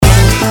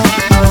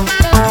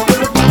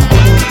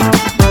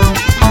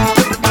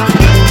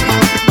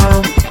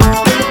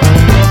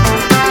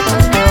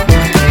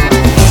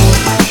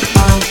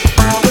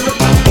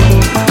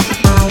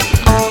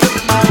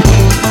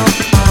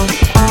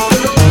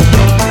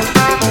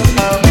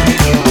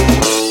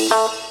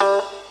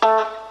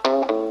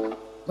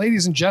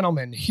Ladies and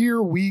gentlemen,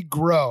 here we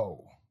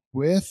grow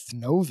with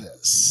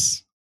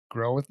Novus.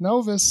 Grow with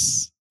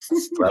Novus.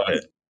 Love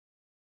it.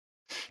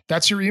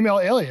 That's your email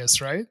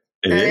alias, right?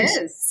 It is.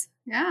 It is.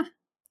 Yeah.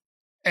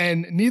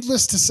 And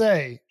needless to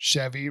say,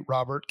 Chevy,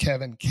 Robert,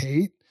 Kevin,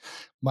 Kate,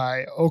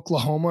 my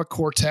Oklahoma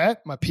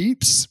quartet, my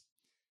peeps,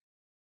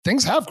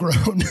 things have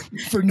grown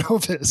for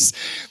Novus.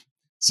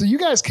 So you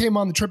guys came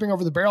on the Tripping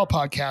Over the Barrel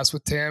podcast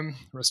with Tim,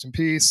 rest in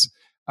peace,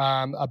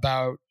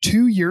 about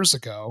 2 years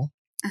ago.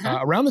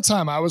 Around the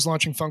time I was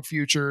launching Funk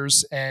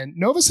Futures, and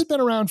Novus had been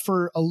around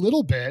for a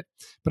little bit,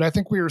 but I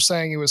think we were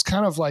saying it was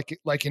kind of like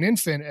an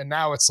infant, and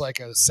now it's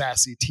like a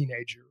sassy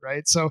teenager,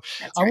 right? So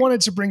I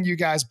wanted to bring you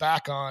guys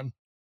back on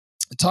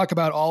to talk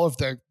about all of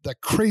the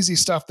crazy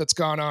stuff that's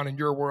gone on in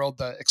your world,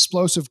 the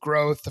explosive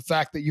growth, the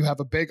fact that you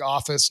have a big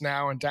office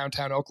now in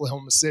downtown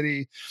Oklahoma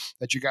City,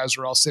 that you guys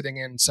are all sitting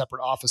in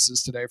separate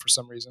offices today for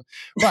some reason.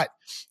 But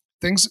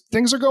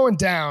things are going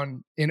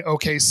down in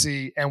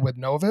OKC and with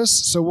Novus.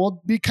 So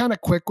we'll be kind of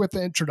quick with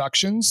the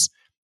introductions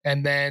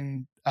and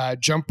then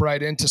jump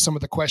right into some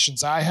of the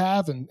questions I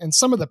have and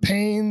some of the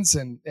pains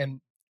and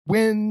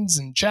wins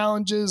and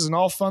challenges and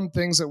all fun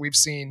things that we've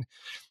seen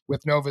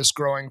with Novus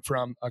growing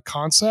from a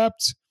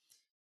concept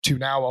to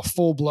now a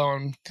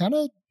full-blown kind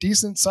of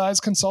decent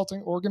sized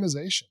consulting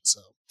organization. So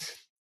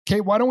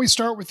Kate, why don't we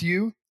start with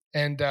you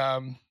and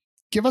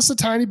give us a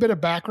tiny bit of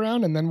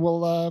background, and then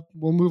we'll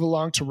move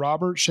along to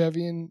Robert,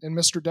 Chevy, and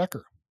Mr.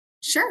 Decker.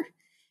 Sure.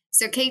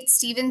 So Kate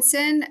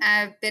Stevenson,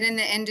 I've been in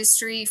the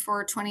industry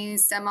for 20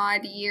 some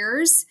odd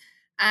years.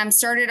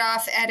 Started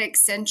off at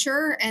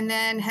Accenture and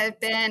then have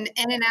been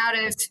in and out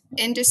of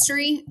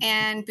industry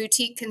and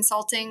boutique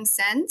consulting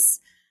since.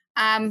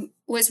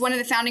 Was one of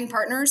the founding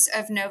partners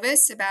of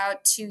Novus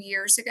about 2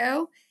 years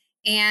ago.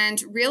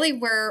 And really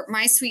where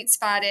my sweet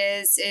spot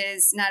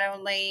is not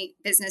only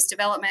business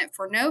development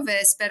for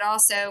Novus, but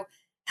also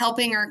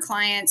helping our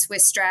clients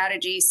with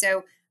strategy.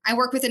 So I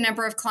work with a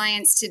number of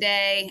clients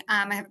today.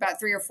 I have about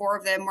 3 or 4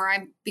 of them where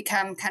I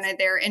become kind of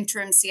their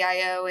interim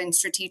CIO and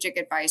strategic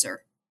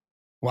advisor.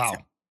 Wow. So,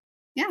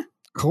 yeah.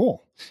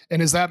 Cool.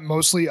 And is that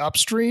mostly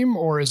upstream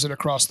or is it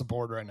across the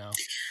board right now?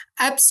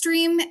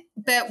 Upstream,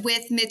 but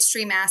with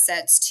midstream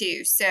assets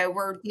too. So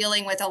we're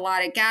dealing with a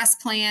lot of gas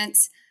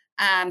plants,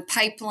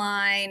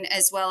 pipeline,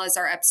 as well as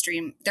their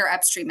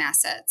upstream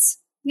assets.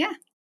 Yeah.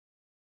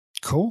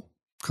 Cool.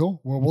 Well,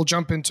 we'll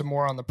jump into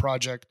more on the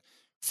project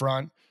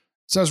front.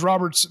 It says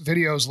Robert's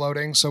video is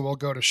loading, so we'll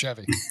go to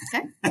Chevy.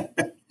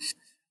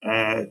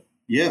 Okay.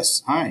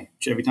 Yes. Hi,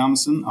 Chevy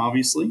Thomason,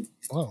 obviously.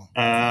 Hello.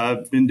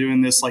 Been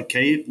doing this like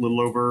Kate, a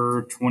little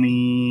over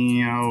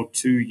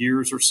 22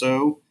 years or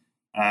so.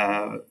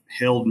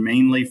 Held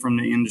mainly from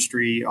the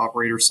industry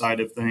operator side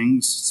of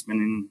things,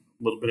 spending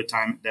a little bit of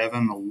time at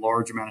Devon, a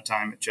large amount of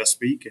time at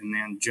Chesapeake, and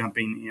then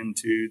jumping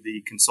into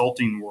the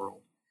consulting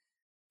world.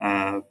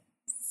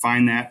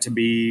 Find that to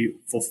be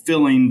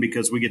fulfilling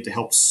because we get to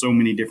help so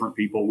many different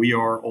people. We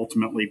are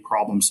ultimately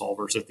problem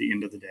solvers at the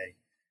end of the day.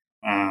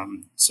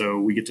 So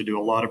we get to do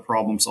a lot of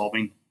problem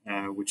solving,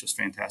 which is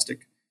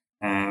fantastic.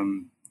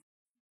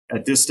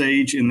 At this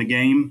stage in the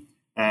game,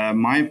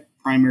 my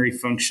primary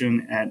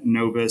function at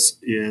Novus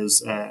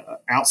is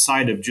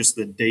outside of just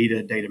the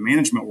data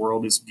management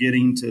world is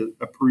getting to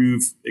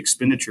approve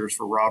expenditures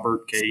for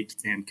Robert, Kate,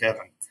 and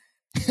Kevin.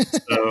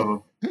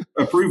 So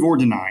approve or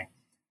deny.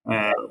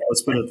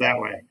 Let's put it that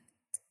way.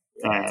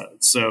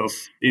 So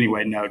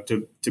anyway, no,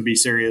 to be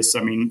serious,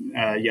 I mean,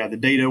 the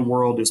data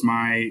world is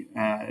my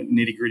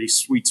nitty gritty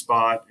sweet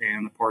spot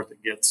and the part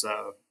that gets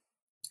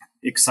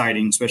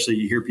exciting, especially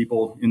you hear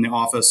people in the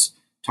office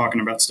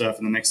talking about stuff.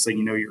 And the next thing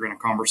you know, you're in a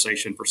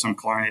conversation for some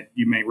client.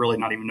 You may really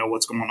not even know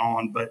what's going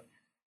on, but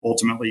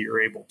ultimately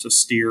you're able to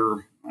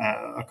steer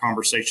a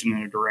conversation in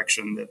a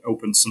direction that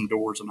opens some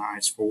doors and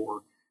eyes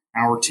for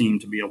our team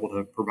to be able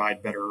to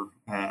provide better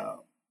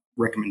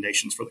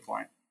recommendations for the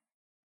client.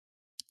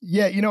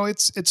 Yeah,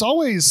 it's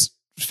always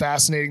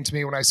fascinating to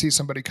me when I see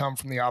somebody come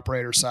from the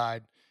operator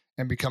side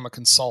and become a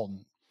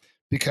consultant,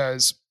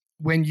 because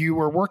when you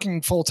were working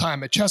full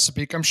time at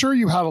Chesapeake, I'm sure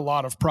you had a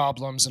lot of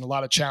problems and a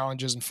lot of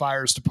challenges and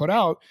fires to put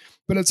out,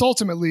 but it's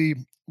ultimately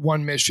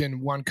one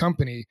mission, one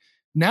company.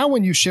 Now,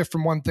 when you shift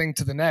from one thing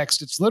to the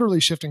next, it's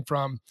literally shifting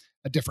from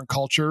a different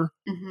culture,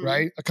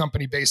 right? A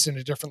company based in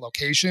a different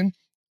location,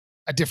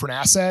 a different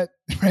asset,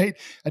 right?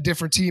 A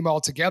different team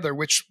altogether,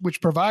 which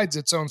provides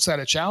its own set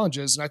of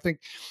challenges. And I think,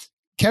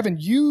 Kevin,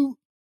 you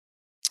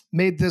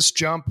made this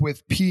jump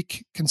with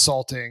Peake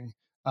Consulting,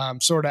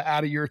 sort of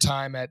out of your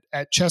time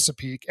at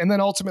Chesapeake, and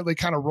then ultimately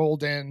kind of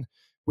rolled in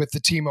with the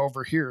team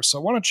over here. So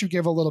why don't you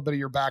give a little bit of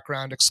your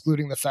background,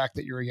 excluding the fact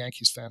that you're a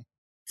Yankees fan?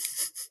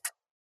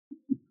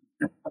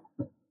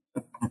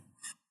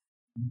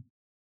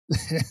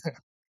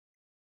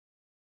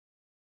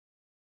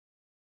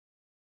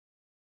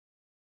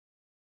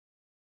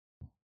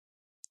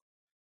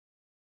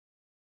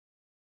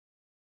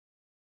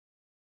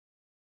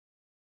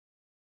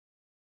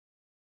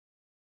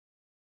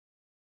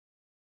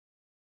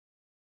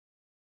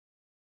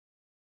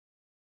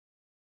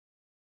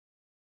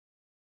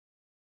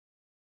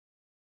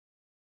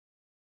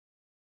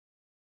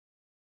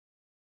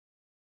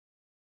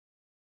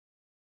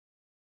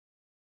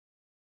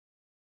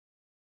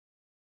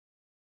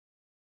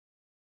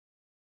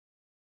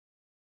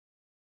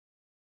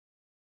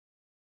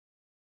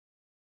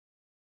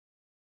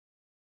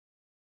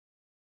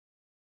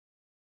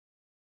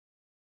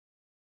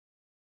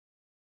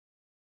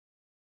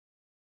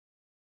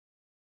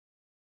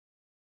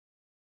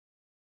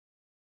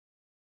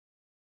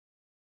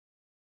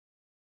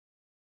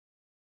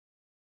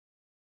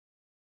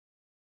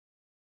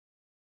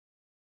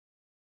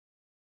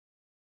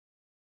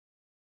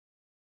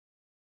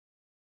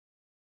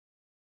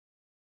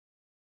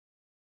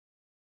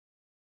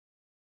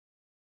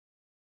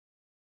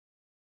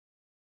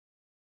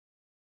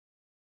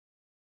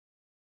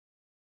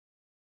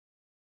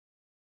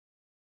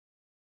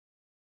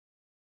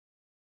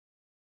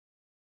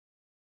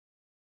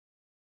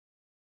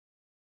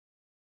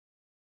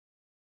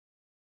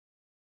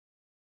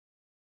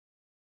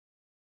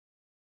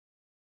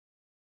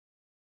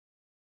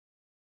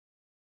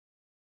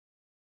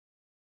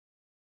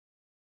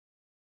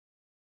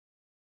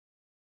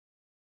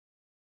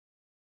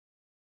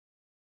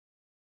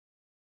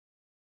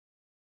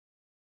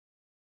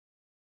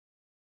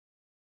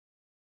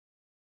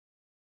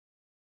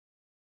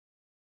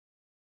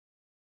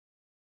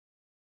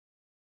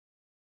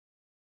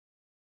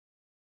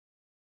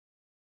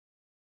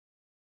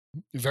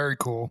 Very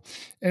cool.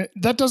 And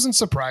that doesn't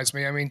surprise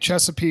me. I mean,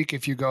 Chesapeake,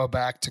 if you go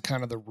back to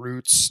kind of the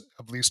roots,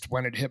 at least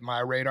when it hit my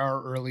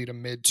radar, early to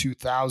mid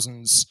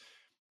 2000s,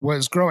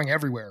 was growing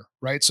everywhere,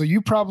 right? So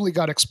you probably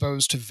got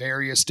exposed to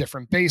various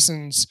different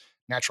basins,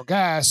 natural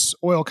gas,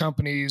 oil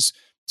companies,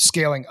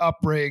 scaling up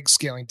rigs,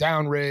 scaling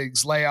down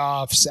rigs,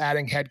 layoffs,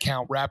 adding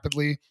headcount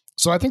rapidly.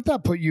 So I think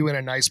that put you in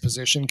a nice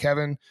position,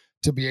 Kevin,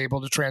 to be able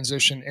to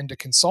transition into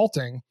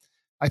consulting.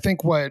 I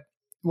think what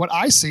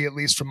I see, at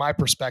least from my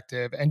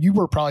perspective, and you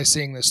were probably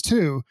seeing this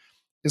too,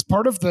 is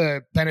part of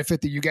the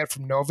benefit that you get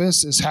from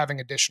Novus is having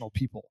additional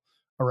people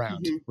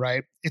around, Mm-hmm.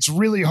 right? It's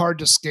really hard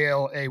to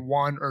scale a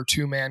 1 or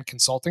 2 man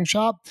consulting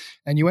shop,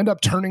 and you end up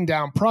turning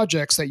down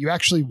projects that you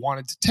actually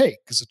wanted to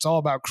take because it's all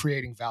about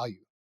creating value,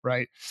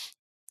 right?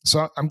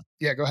 So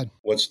yeah, go ahead.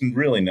 What's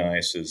really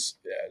nice is,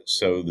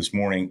 so this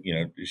morning,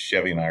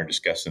 Chevy and I are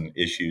discussing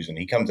issues, and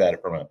he comes at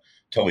it from a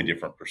totally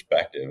different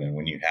perspective. And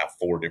when you have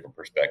 4 different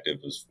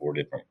perspectives, 4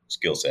 different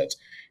skill sets,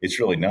 it's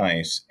really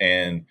nice.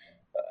 And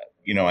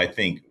I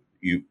think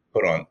you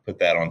put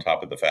that on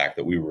top of the fact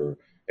that we were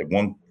at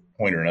one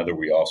point or another,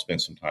 we all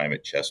spent some time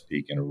at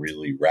Chesapeake in a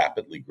really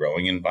rapidly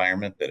growing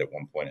environment that at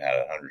one point had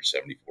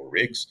 174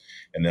 rigs,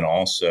 and then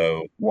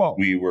also Whoa.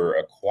 we were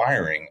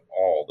acquiring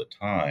all the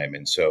time,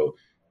 and so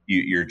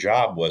your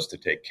job was to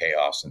take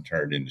chaos and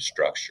turn it into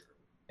structure.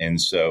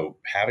 And so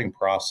having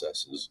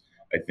processes,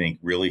 I think,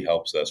 really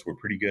helps us. We're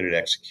pretty good at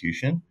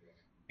execution,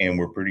 and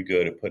we're pretty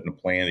good at putting a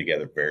plan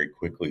together very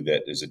quickly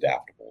that is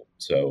adaptable.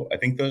 So I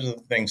think those are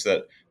the things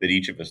that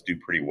each of us do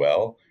pretty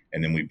well,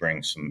 and then we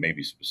bring some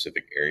maybe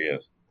specific area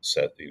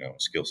set,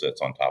 skill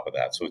sets on top of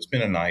that. So it's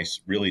been a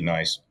nice, really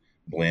nice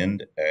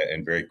blend,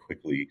 and very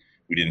quickly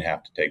we didn't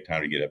have to take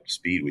time to get up to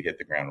speed. We hit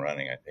the ground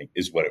running, I think,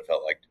 is what it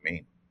felt like to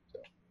me.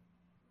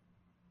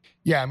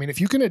 Yeah, I mean, if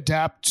you can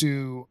adapt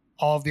to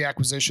all of the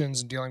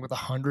acquisitions and dealing with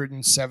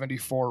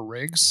 174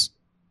 rigs,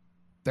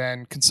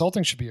 then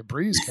consulting should be a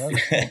breeze, Kev.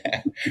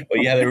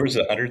 Well, yeah, there was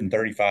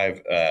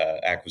 135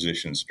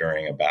 acquisitions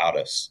during about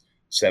a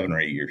 7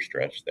 or 8 year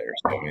stretch there.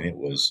 So I mean,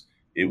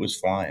 it was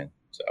flying.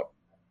 So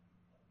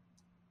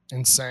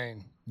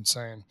insane.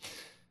 Mr.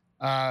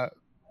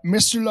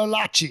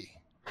 Lolachi,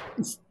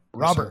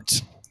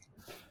 Robert.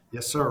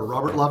 Yes, sir.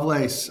 Robert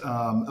Lovelace.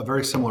 A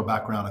very similar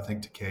background, I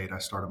think, to Kate. I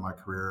started my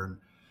career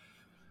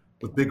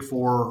with Big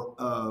Four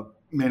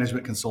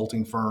management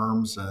consulting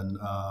firms, and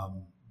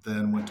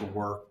then went to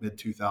work mid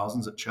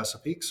 2000s at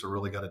Chesapeake. So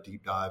really got a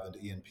deep dive into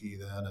E&P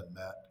then, and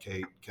met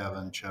Kate,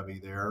 Kevin, Chevy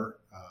there.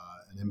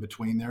 And in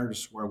between there,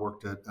 just where I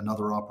worked at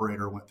another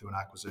operator, went through an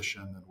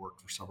acquisition and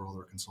worked for several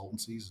other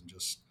consultancies, and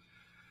just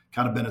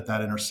kind of been at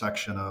that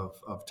intersection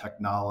of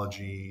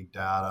technology,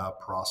 data,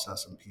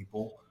 process, and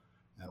people,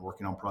 and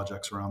working on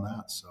projects around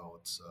that. So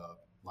it's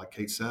like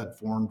Kate said,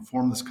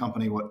 formed this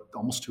company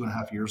almost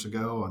 2.5 years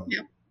ago, and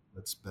yep.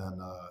 It's been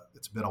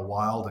a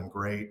wild and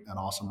great and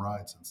awesome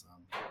ride since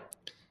then.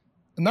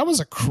 And that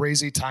was a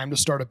crazy time to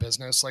start a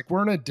business. Like,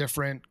 we're in a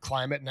different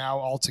climate now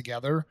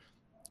altogether,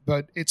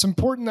 but it's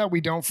important that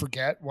we don't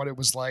forget what it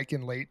was like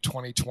in late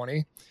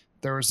 2020.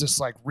 There was this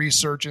like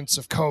resurgence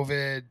of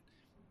COVID,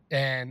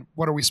 and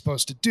what are we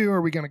supposed to do?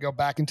 Are we going to go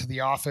back into the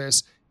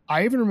office?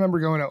 I even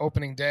remember going to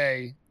opening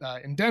day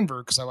in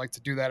Denver, because I like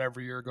to do that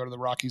every year, go to the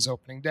Rockies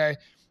opening day.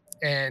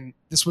 And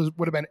this would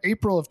have been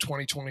April of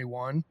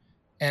 2021.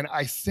 And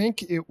I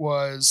think it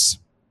was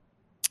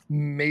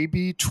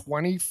maybe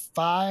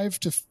 25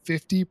 to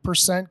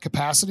 50%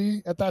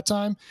 capacity at that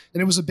time.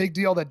 And it was a big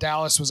deal that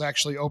Dallas was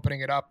actually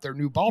opening it up, their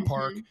new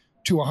ballpark,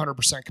 to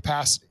 100%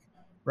 capacity,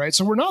 right?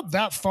 So we're not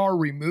that far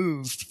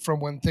removed from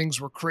when things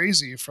were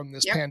crazy from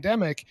this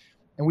pandemic.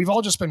 And we've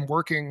all just been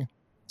working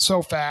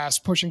so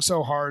fast, pushing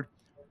so hard,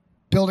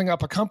 building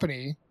up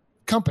companies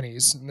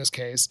in this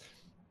case.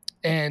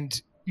 And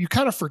you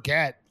kind of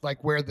forget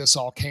like where this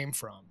all came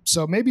from.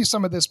 So maybe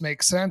some of this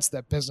makes sense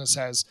that business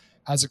has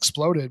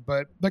exploded.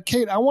 But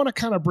Kate, I want to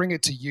kind of bring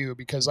it to you,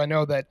 because I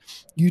know that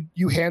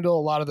you handle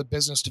a lot of the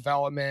business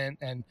development,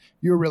 and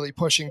you're really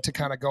pushing to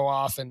kind of go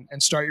off and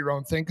start your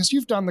own thing, because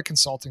you've done the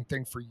consulting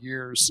thing for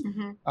years.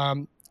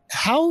 Mm-hmm.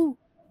 How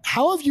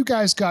have you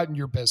guys gotten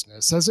your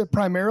business? Has it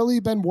primarily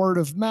been word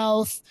of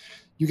mouth?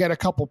 You get a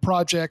couple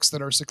projects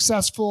that are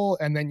successful,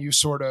 and then you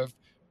sort of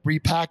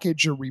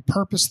repackage or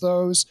repurpose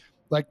those.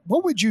 Like,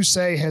 what would you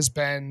say has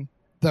been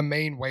the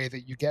main way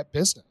that you get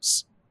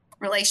business?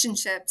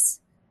 Relationships.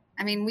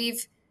 I mean,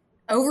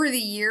 over the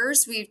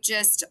years,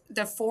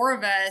 the 4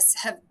 of us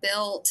have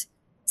built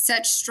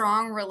such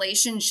strong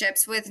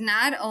relationships with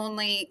not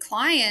only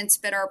clients,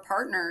 but our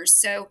partners.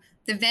 So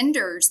the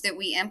vendors that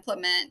we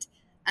implement,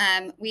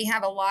 we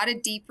have a lot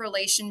of deep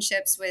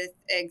relationships with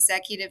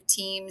executive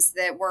teams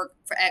that work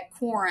at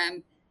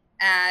Quorum,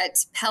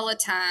 at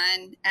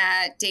Peloton,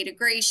 at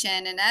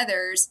Datagration, and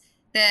others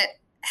that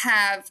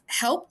have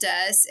helped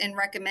us and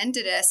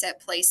recommended us at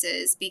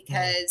places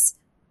because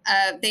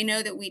they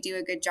know that we do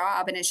a good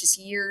job, and it's just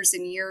years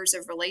and years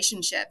of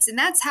relationships. And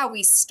that's how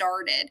we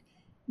started.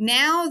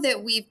 Now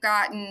that we've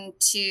gotten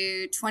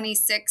to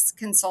 26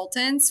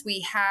 consultants, we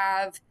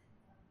have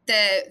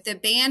the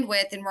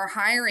bandwidth and we're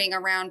hiring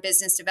around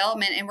business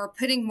development, and we're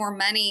putting more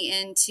money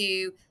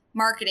into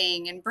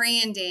marketing and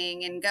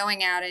branding and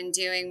going out and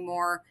doing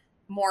more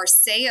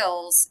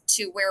sales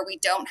to where we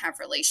don't have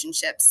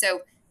relationships.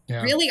 So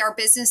really our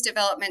business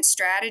development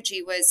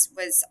strategy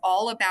was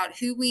all about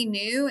who we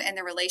knew and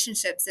the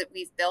relationships that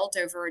we've built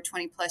over a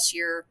 20 plus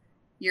year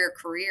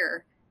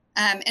career.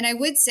 And I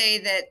would say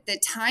that the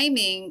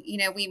timing,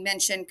 we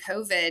mentioned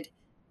COVID,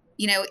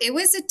 it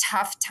was a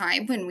tough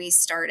time when we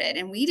started,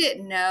 and we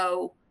didn't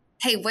know,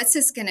 hey, what's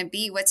this going to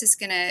be? What's this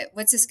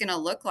going to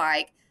look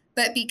like?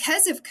 But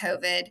because of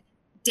COVID,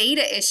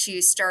 data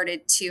issues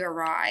started to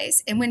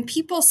arise. And when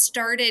people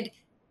started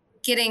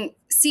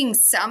seeing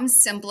some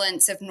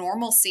semblance of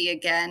normalcy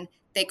again,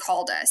 they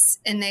called us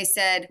and they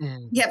said,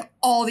 we have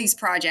all these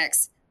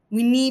projects.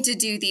 We need to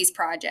do these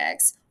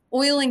projects.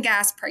 Oil and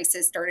gas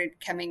prices started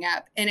coming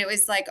up, and it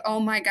was like,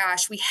 oh my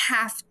gosh, we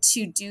have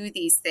to do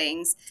these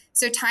things.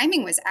 So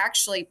timing was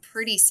actually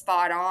pretty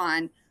spot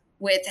on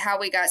with how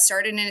we got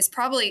started, and it's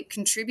probably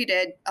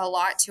contributed a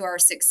lot to our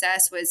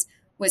success was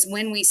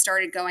when we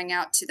started going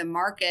out to the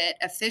market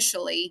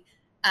officially,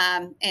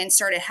 and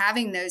started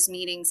having those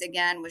meetings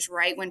again, was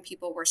right when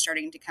people were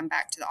starting to come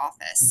back to the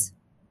office.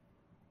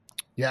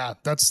 Yeah,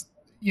 that's,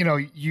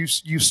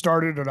 you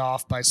started it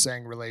off by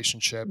saying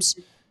relationships.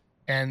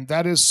 And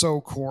that is so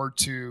core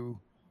to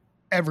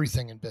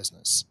everything in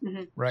business,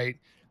 right?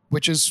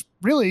 Which is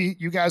really,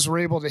 you guys were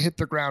able to hit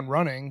the ground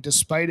running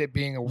despite it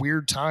being a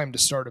weird time to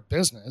start a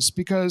business,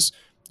 because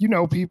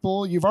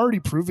people, you've already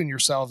proven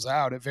yourselves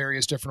out at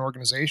various different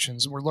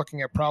organizations. We're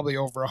looking at probably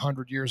over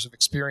 100 years of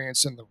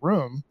experience in the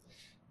room.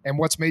 And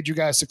what's made you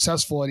guys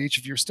successful at each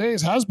of your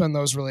stays has been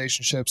those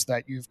relationships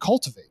that you've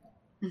cultivated.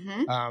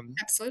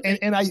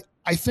 Absolutely. And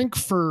I think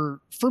for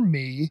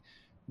me,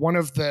 one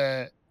of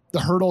the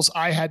hurdles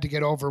I had to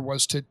get over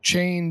was to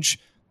change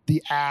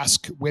the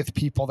ask with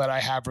people that I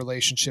have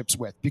relationships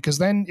with, because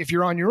then if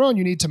you're on your own,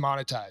 you need to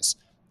monetize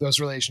those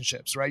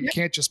relationships, right? Yep.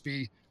 You can't just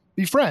be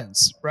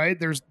friends, right?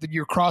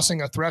 You're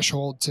crossing a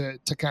threshold to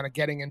kind of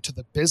getting into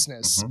the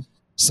business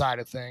side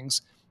of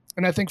things.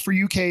 And I think for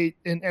you, Kate,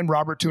 and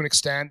Robert, to an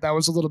extent, that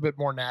was a little bit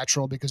more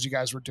natural because you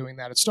guys were doing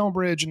that at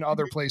Stonebridge and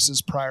other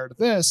places prior to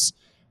this.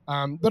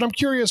 But I'm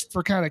curious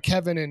for kind of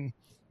Kevin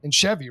and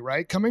Chevy,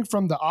 right? Coming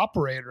from the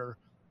operator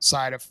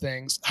side of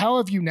things, how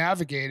have you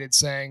navigated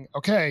saying,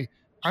 okay,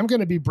 I'm going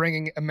to be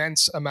bringing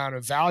immense amount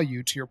of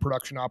value to your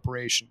production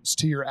operations,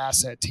 to your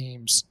asset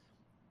teams.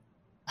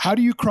 How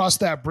do you cross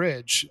that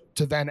bridge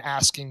to then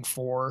asking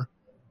for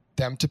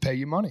them to pay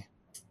you money?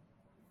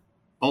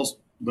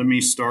 Let me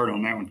start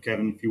on that one,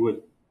 Kevin, if you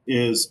would.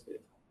 Is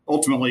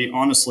ultimately,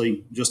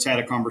 honestly, just had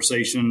a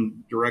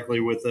conversation directly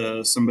with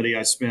somebody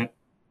I spent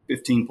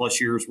 15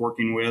 plus years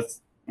working with,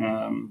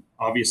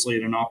 obviously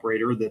at an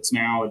operator that's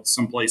now at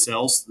someplace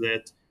else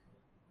that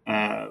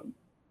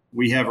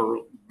we have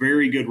a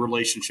very good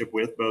relationship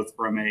with, both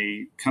from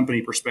a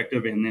company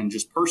perspective and then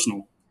just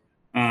personal.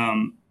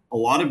 A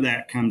lot of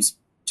that comes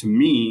to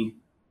me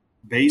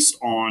based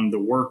on the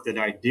work that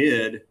I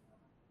did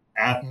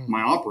at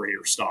my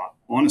operator stop,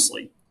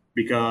 honestly,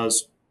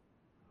 because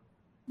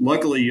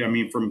luckily,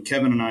 from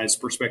Kevin and I's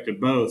perspective,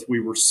 both, we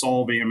were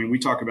solving, we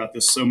talk about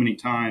this so many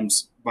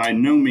times. By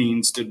no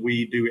means did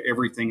we do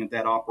everything at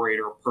that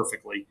operator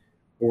perfectly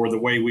or the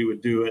way we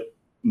would do it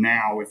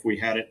now if we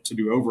had it to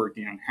do over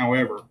again.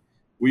 However,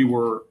 we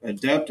were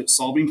adept at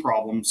solving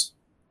problems.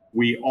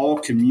 We all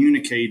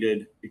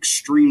communicated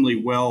extremely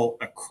well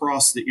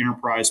across the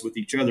enterprise with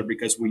each other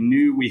because we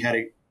knew we had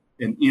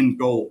an end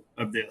goal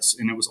of this,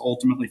 and it was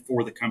ultimately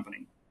for the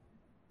company.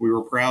 We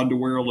were proud to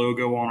wear a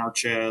logo on our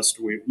chest,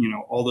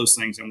 all those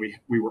things, and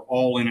we were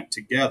all in it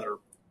together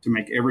to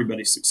make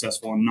everybody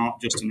successful and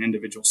not just an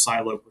individual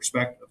silo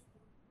perspective.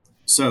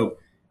 So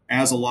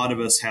as a lot of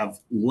us have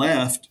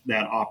left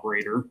that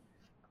operator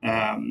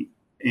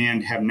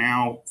and have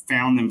now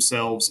found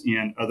themselves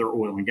in other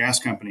oil and gas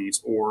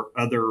companies or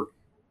other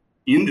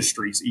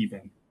industries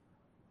even,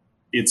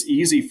 it's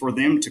easy for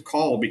them to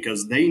call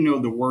because they know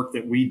the work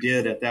that we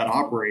did at that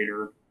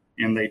operator,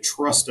 and they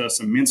trust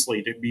us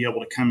immensely to be able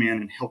to come in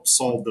and help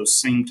solve those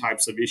same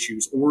types of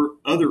issues or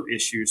other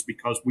issues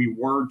because we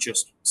were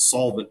just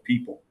solvent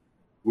people.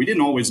 We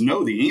didn't always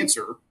know the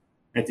answer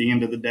at the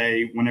end of the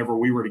day whenever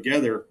we were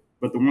together,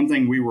 but the one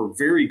thing we were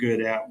very good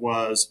at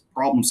was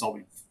problem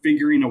solving,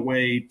 figuring a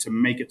way to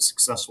make it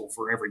successful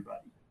for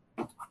everybody.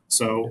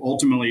 So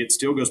ultimately, it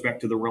still goes back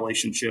to the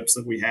relationships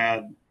that we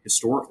had,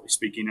 historically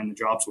speaking, in the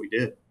jobs we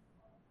did.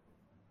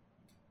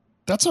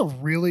 That's a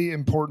really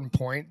important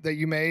point that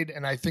you made.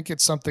 And I think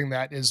it's something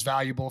that is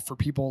valuable for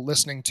people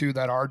listening to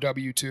that are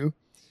W-2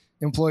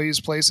 employees,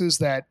 places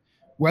that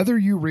whether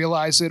you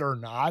realize it or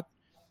not,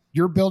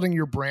 you're building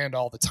your brand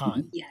all the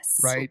time. Yes.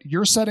 Right?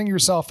 You're setting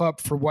yourself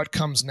up for what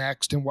comes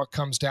next and what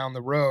comes down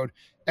the road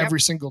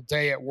every single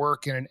day at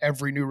work and in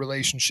every new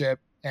relationship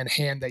and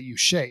hand that you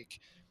shake.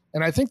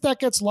 And I think that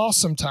gets lost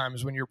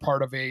sometimes when you're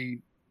part of a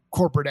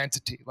corporate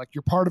entity, like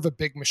you're part of a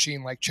big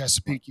machine like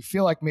Chesapeake. You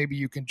feel like maybe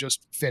you can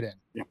just fit in.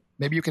 Yeah.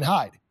 Maybe you can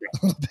hide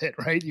a little bit,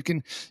 right? You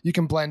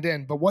can blend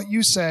in. But what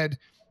you said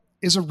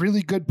is a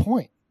really good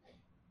point.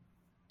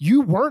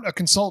 You weren't a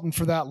consultant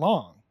for that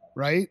long,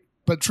 right?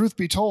 But truth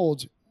be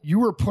told, you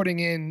were putting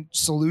in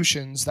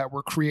solutions that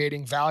were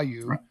creating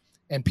value, Right.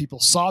 and people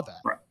saw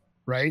that, Right.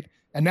 right?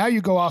 And now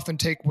you go off and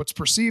take what's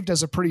perceived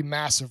as a pretty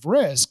massive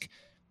risk.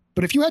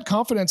 But if you had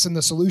confidence in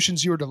the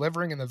solutions you were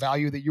delivering and the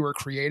value that you were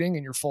creating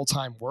in your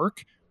full-time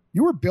work,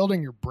 you were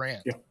building your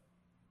brand. Yeah.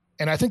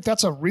 And I think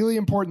that's a really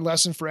important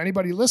lesson for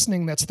anybody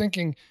listening that's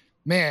thinking,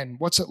 man,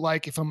 what's it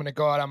like if I'm going to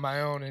go out on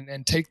my own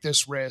and take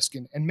this risk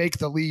and make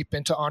the leap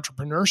into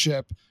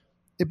entrepreneurship?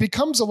 It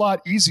becomes a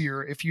lot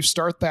easier if you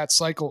start that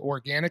cycle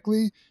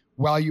organically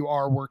while you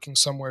are working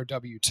somewhere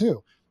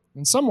W-2.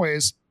 In some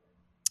ways,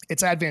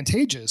 it's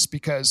advantageous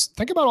because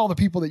think about all the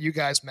people that you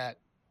guys met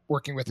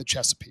working with at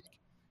Chesapeake.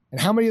 And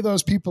how many of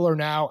those people are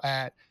now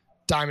at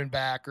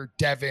Diamondback or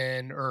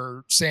Devon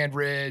or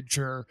Sandridge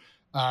or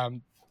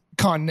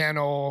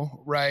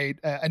Continental, right?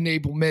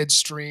 Enable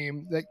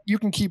Midstream, that you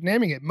can keep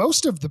naming it.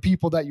 Most of the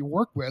people that you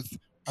work with,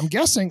 I'm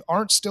guessing,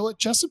 aren't still at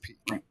Chesapeake,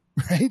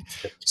 right?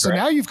 So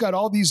now you've got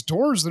all these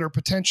doors that are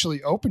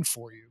potentially open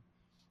for you.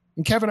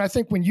 And Kevin, I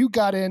think when you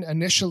got in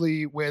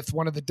initially with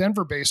one of the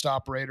Denver-based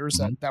operators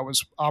that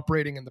was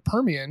operating in the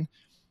Permian,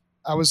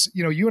 I was,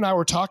 you and I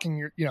were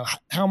talking,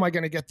 how am I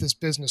going to get this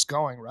business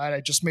going, right?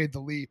 I just made the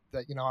leap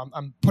that,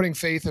 I'm putting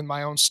faith in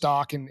my own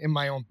stock and in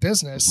my own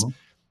business.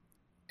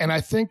 And I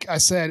think I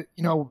said,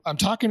 I'm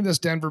talking to this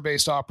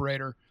Denver-based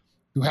operator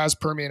who has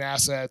Permian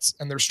assets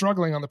and they're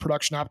struggling on the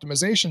production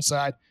optimization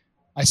side.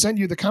 I sent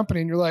you the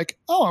company and you're like,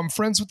 oh, I'm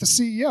friends with the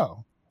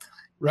CEO,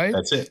 right?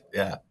 That's it.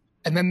 Yeah.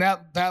 And then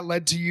that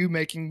led to you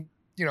making,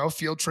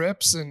 field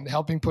trips and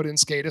helping put in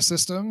SCADA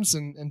systems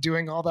and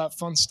doing all that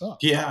fun stuff.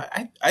 Yeah.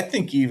 I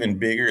think even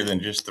bigger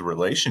than just the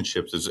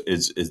relationships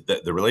is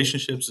that the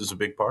relationships is a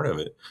big part of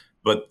it.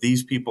 But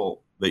these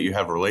people that you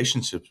have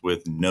relationships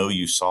with know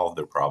you solved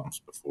their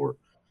problems before.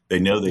 They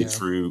know they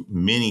threw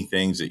many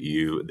things at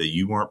you that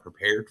you weren't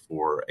prepared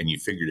for and you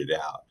figured it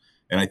out.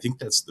 And I think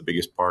that's the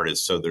biggest part is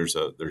so there's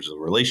a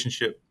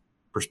relationship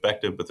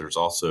perspective, but there's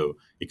also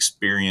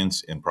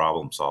experience in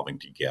problem solving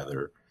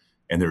together.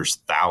 And there's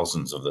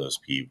thousands of those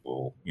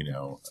people,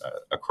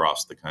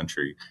 across the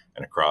country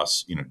and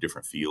across,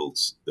 different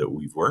fields that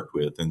we've worked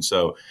with. And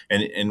so,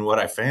 and what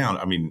I found,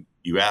 I mean,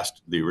 you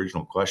asked the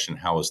original question,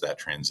 how was that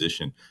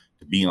transition?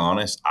 To be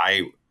honest,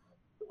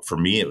 for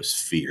me, it was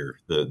fear,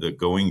 the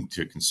going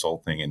to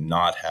consulting and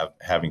not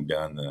having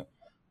done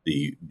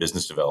the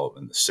business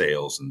development, the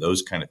sales and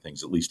those kind of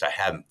things. At least I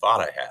hadn't thought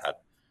I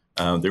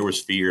had. There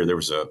was fear. There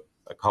was a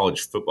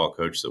college football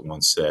coach that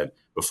once said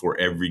before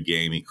every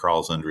game, he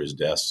crawls under his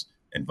desk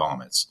and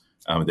vomits.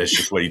 That's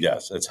just what he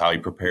does. That's how he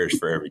prepares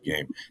for every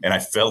game. And I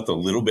felt a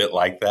little bit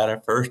like that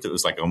at first. It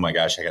was like, oh my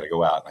gosh, I got to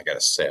go out and I got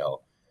to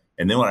sell.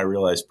 And then what I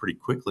realized pretty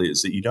quickly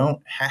is that you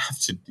don't have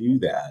to do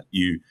that.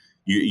 You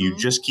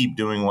just keep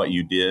doing what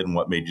you did and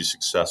what made you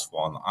successful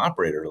on the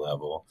operator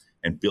level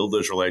and build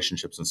those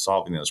relationships and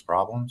solving those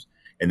problems.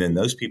 And then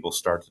those people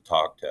start to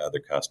talk to other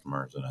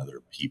customers and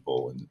other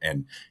people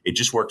and it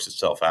just works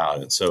itself out.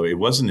 And so it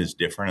wasn't as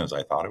different as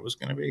I thought it was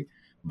going to be,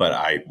 but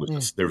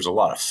there was a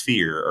lot of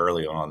fear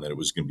early on that it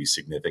was going to be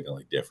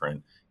significantly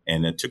different.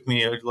 And it took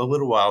me a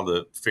little while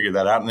to figure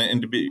that out.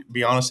 And to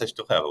be honest, I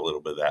still have a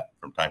little bit of that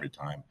from time to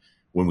time.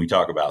 When we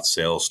talk about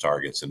sales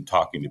targets and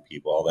talking to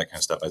people, all that kind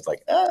of stuff, I was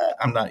like,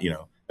 I'm not,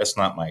 that's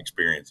not my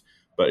experience,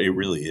 but it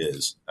really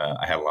is.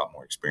 I had a lot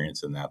more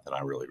experience in that than I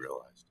really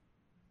realized.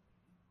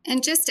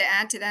 And just to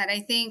add to that, I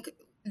think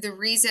the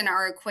reason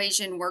our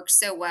equation works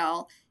so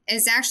well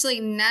is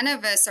actually none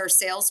of us are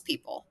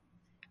salespeople.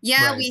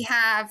 Yeah, right. We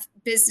have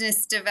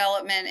business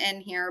development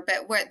in here,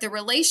 but what the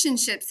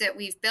relationships that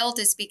we've built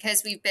is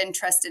because we've been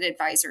trusted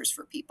advisors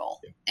for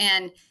people. Yeah.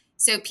 And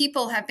so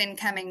people have been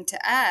coming to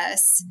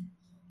us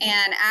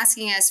and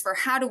asking us for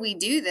how do we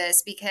do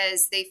this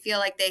because they feel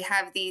like they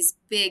have these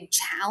big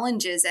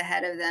challenges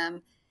ahead of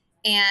them.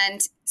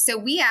 And so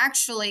we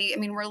actually,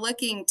 we're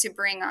looking to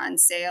bring on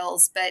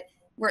sales, but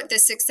the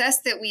success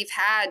that we've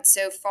had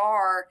so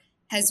far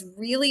has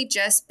really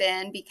just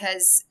been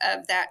because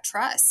of that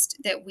trust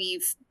that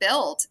we've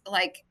built,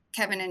 like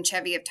Kevin and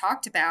Chevy have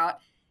talked about.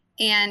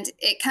 And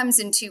it comes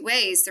in two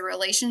ways, the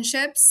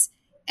relationships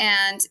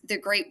and the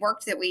great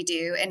work that we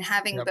do. And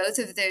having both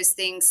of those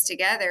things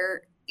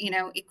together,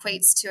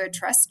 equates to a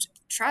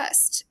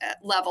trust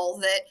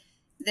level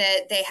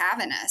that they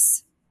have in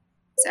us.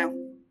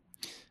 So.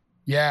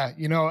 Yeah.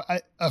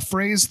 A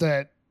phrase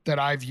that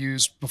I've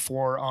used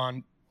before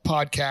on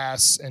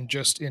podcasts and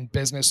just in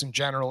business in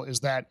general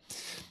is that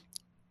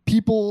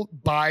people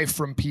buy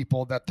from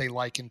people that they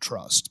like and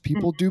trust.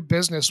 People do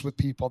business with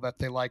people that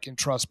they like and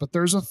trust, but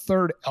there's a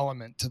third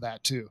element to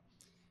that too.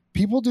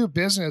 People do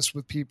business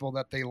with people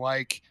that they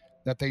like,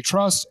 that they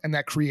trust, and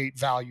that create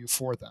value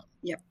for them.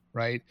 Yep.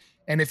 Right.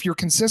 And if you're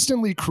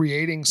consistently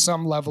creating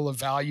some level of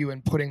value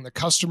and putting the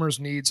customer's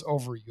needs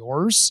over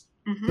yours,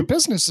 the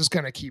business is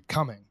going to keep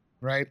coming.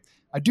 Right.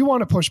 I do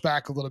want to push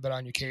back a little bit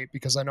on you, Kate,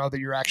 because I know that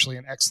you're actually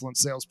an excellent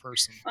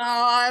salesperson.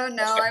 Oh,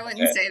 no, I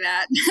wouldn't say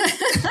that.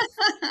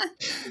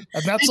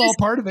 And that's all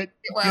part of it.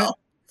 Well,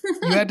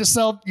 You had to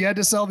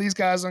sell these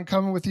guys on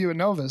coming with you at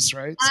Novus,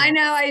 right? So. I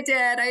know I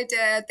did.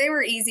 They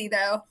were easy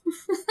though.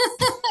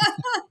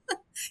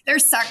 They're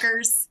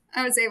suckers.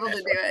 I was able to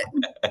do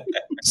it.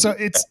 So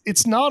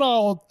it's not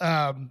all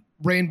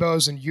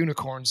rainbows and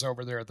unicorns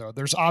over there, though.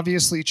 There's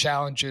obviously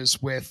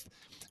challenges with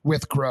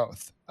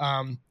growth.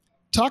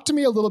 Talk to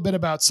me a little bit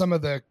about some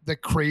of the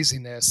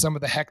craziness, some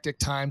of the hectic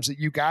times that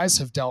you guys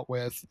have dealt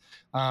with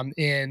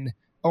in,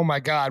 oh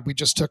my God, we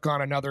just took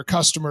on another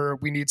customer.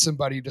 We need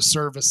somebody to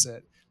service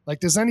it. Like,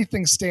 does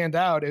anything stand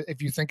out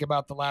if you think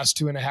about the last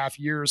 2.5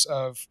 years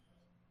of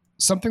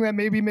something that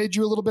maybe made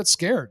you a little bit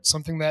scared,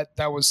 something that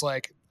was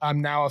like, I'm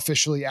now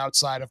officially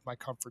outside of my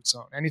comfort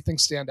zone? Anything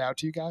stand out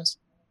to you guys?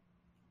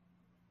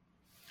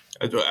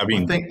 I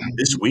mean,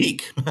 this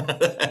week.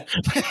 That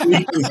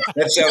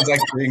sounds like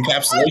the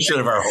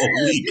encapsulation of our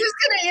whole week. Who's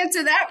going to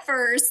answer that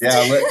first?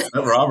 Yeah,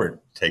 let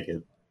Robert take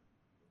it.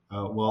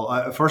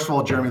 Well, first of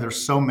all, Jeremy,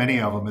 there's so many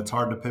of them. It's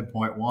hard to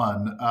pinpoint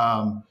one.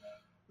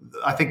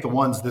 I think the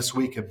ones this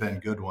week have been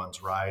good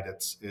ones, right?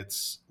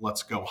 It's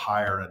let's go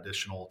hire an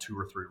additional 2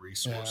 or 3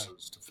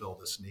 resources to fill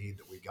this need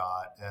that we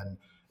got. And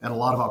a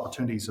lot of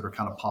opportunities that are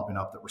kind of popping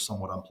up that were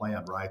somewhat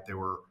unplanned, right? They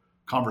were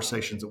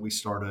conversations that we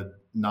started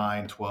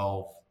 9,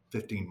 12,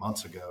 15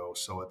 months ago.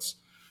 So it's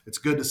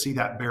good to see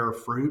that bear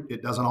fruit.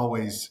 It doesn't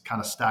always kind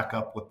of stack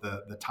up with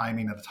the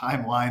timing and the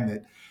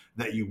timeline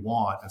that you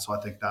want. And so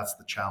I think that's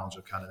the challenge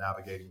of kind of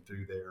navigating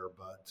through there.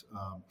 But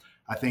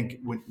I think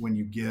when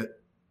you get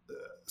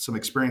some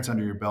experience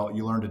under your belt,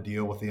 you learn to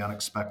deal with the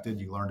unexpected.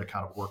 You learn to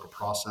kind of work a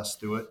process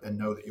through it and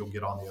know that you'll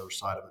get on the other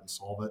side of it and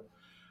solve it.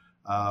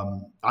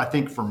 I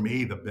think for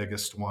me, the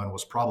biggest one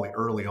was probably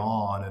early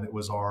on, and it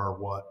was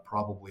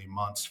probably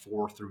months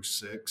 4 through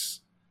 6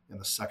 in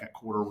the second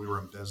quarter we were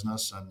in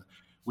business. And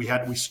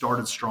we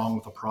started strong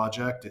with a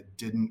project. It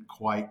didn't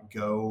quite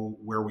go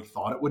where we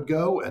thought it would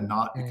go, and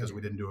not because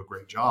we didn't do a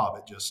great job.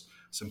 It just,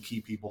 some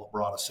key people that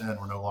brought us in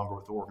were no longer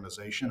with the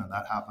organization, and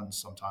that happens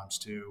sometimes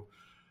too.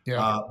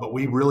 Yeah. But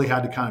we really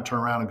had to kind of turn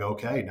around and go,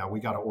 okay, now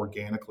we got to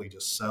organically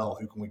just sell.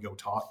 Who can we go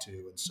talk to?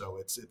 And so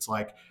it's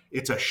like,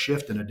 it's a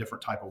shift in a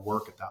different type of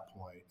work at that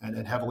point,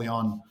 and heavily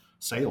on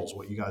sales,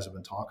 what you guys have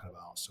been talking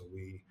about. So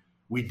we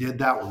did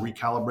that. We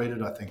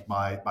recalibrated. I think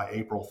by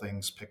April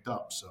things picked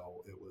up.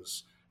 So it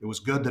was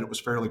good that it was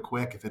fairly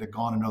quick. If it had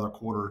gone another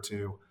quarter or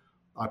two,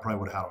 I probably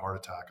would have had a heart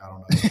attack. I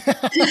don't know.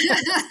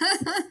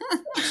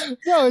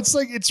 No, it's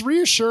like, it's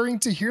reassuring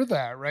to hear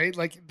that, right?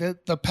 Like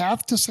the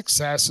path to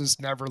success is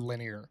never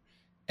linear.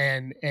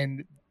 And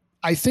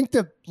I think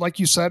that, like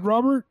you said,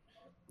 Robert,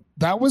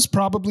 that was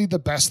probably the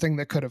best thing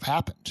that could have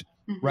happened,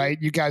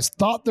 right? You guys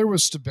thought there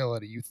was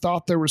stability. You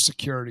thought there was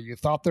security. You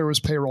thought there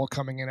was payroll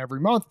coming in every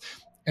month.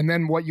 And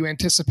then what you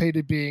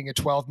anticipated being a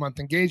 12-month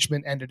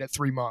engagement ended at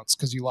 3 months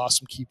because you lost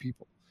some key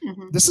people.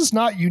 This is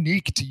not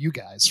unique to you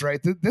guys, right?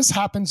 This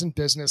happens in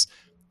business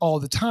all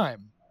the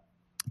time.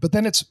 But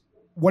then it's,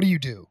 what do you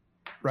do,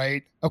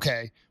 right?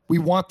 Okay, we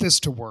want this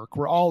to work.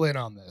 We're all in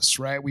on this,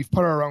 right? We've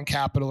put our own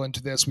capital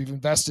into this. We've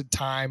invested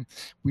time.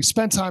 We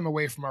spent time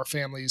away from our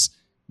families.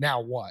 Now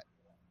what?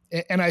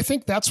 And I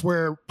think that's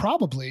where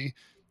probably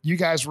you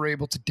guys were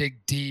able to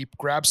dig deep,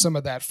 grab some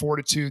of that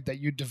fortitude that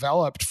you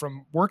developed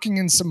from working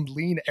in some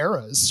lean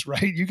eras,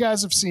 right? You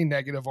guys have seen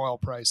negative oil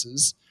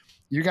prices.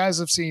 You guys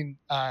have seen,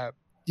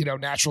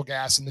 natural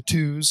gas in the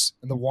 2s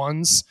and the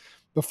 1s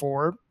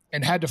before,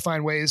 and had to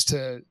find ways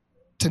to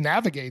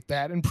navigate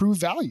that and prove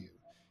value.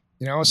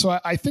 So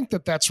I think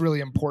that that's really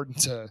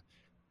important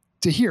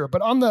to hear.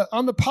 But on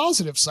the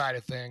positive side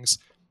of things,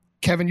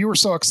 Kevin, you were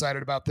so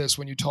excited about this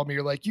when you told me,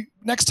 you're like,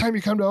 next time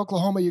you come to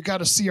Oklahoma, you got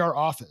to see our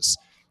office.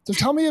 So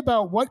tell me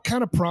about what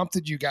kind of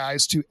prompted you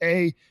guys to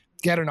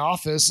get an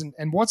office,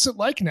 and what's it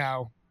like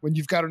now when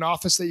you've got an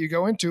office that you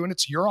go into and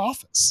it's your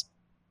office?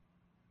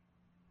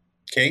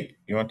 Kate,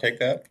 you want to take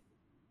that?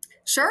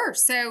 Sure.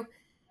 So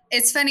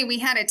it's funny. We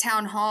had a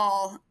town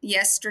hall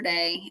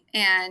yesterday,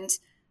 and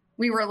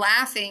we were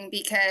laughing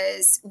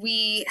because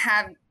we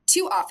have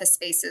 2 office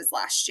spaces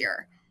last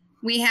year.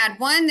 We had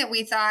one that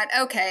we thought,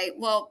 okay,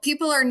 well,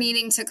 people are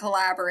needing to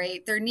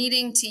collaborate. They're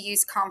needing to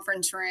use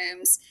conference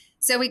rooms.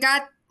 So we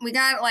got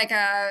like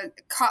a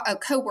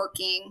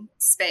co-working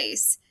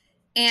space.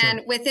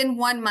 And within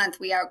 1 month,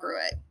 we outgrew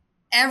it.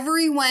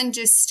 Everyone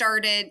just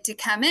started to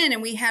come in,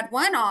 and we had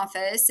one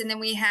office, and then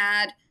we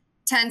had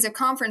tons of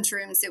conference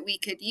rooms that we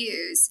could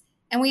use,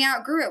 and we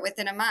outgrew it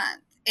within a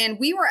month. And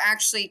we were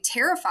actually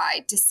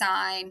terrified to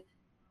sign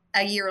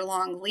a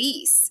year-long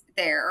lease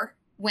there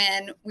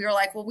when we were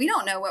like, well, we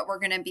don't know what we're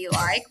going to be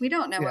like. We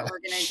don't know what we're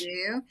going to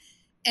do.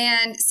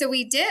 And so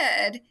we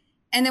did,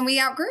 and then we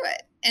outgrew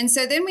it. And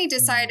so then we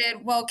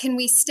decided, well, can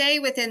we stay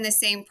within the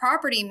same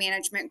property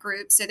management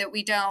group so that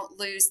we don't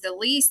lose the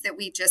lease that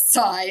we just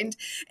signed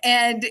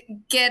and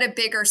get a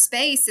bigger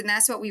space? And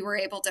that's what we were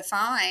able to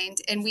find.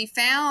 And we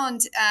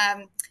found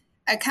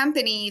a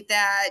company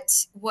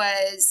that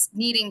was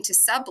needing to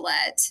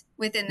sublet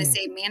within the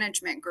same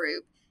management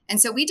group.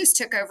 And so we just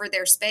took over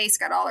their space,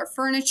 got all our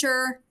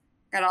furniture,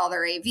 got all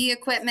their AV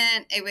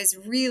equipment. It was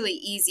really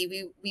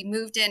easy. We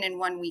moved in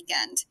 1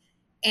 weekend.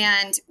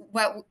 And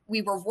what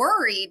we were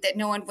worried that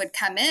no one would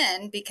come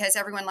in because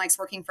everyone likes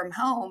working from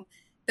home.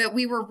 But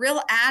we were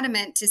real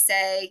adamant to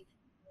say,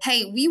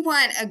 hey, we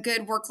want a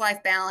good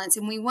work-life balance,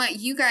 and we want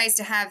you guys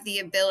to have the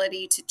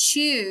ability to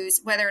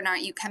choose whether or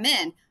not you come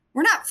in.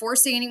 We're not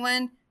forcing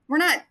anyone. We're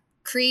not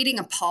creating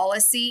a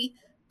policy,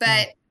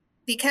 but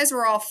because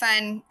we're all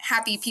fun,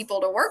 happy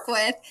people to work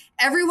with,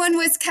 everyone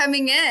was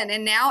coming in,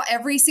 and now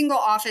every single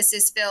office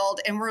is filled,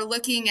 and we're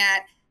looking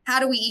at how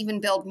do we even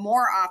build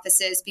more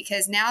offices,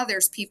 because now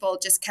there's people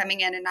just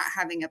coming in and not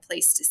having a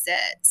place to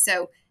sit.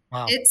 So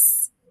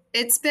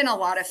it's been a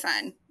lot of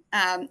fun.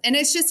 And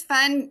it's just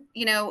fun,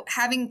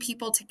 having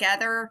people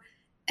together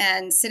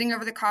and sitting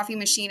over the coffee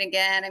machine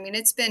again. I mean,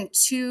 it's been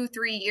 2-3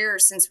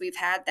 years since we've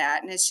had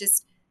that. And it's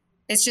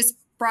just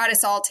brought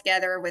us all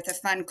together with a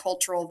fun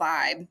cultural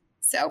vibe.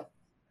 So.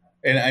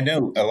 And I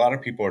know a lot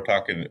of people are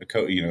talking,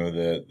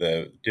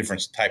 the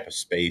different type of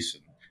space,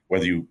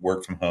 whether you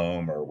work from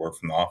home or work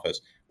from the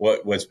office.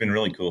 What's been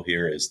really cool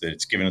here is that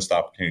it's given us the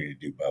opportunity to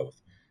do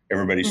both.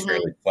 Everybody's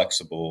fairly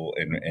flexible,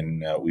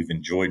 and we've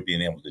enjoyed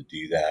being able to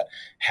do that.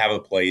 Have a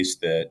place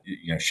that,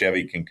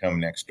 Chevy can come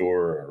next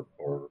door,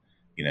 or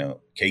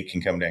Kate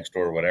can come next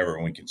door, or whatever,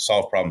 and we can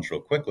solve problems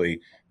real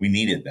quickly. We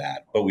needed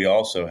that, but we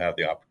also have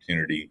the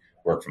opportunity to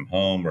work from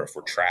home, or if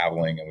we're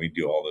traveling, and we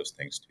do all those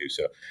things too.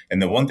 So,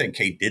 and the one thing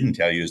Kate didn't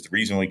tell you is the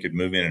reason we could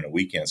move in a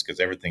weekend is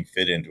because everything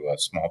fit into a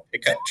small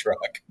pickup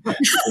truck that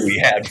we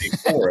had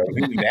before.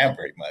 We didn't have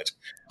very much,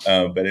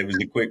 but it was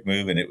a quick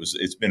move, and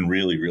it's been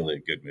really, really a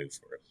good move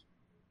for us.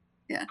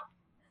 Yeah.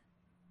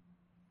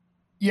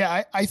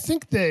 Yeah, I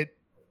think that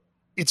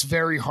it's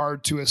very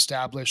hard to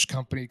establish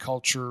company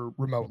culture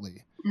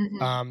remotely.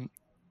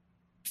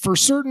 For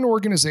certain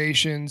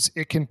organizations,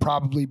 it can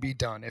probably be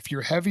done. If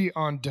you're heavy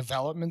on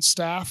development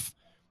staff,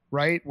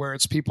 right, where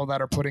it's people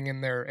that are putting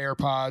in their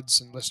AirPods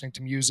and listening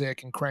to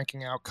music and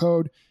cranking out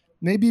code,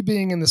 maybe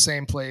being in the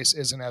same place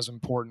isn't as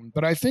important.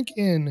 But I think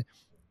in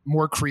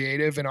more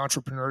creative and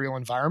entrepreneurial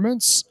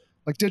environments,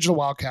 like Digital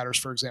Wildcatters,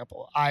 for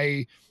example,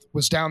 I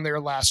was down there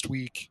last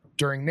week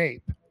during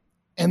NAPE,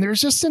 and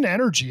there's just an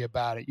energy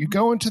about it. You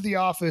go into the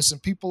office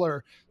and people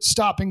are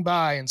stopping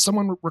by, and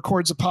someone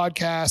records a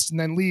podcast and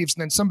then leaves,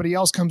 and then somebody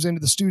else comes into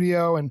the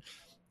studio and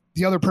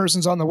the other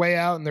person's on the way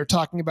out and they're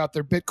talking about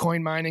their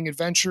Bitcoin mining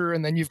adventure.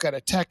 And then you've got a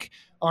tech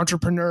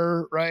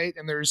entrepreneur, right?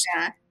 And there's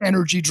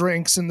energy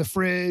drinks in the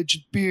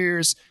fridge,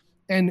 beers,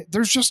 and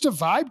there's just a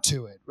vibe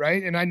to it,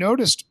 right? And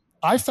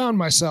I found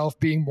myself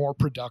being more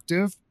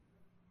productive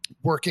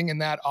working in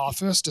that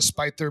office,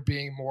 despite there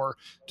being more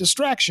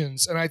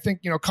distractions. And I think,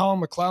 Colin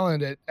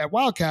McClelland at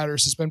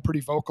Wildcatters has been pretty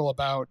vocal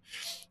about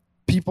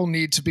people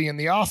need to be in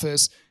the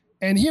office.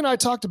 And he and I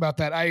talked about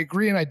that. I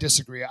agree and I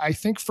disagree. I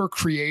think for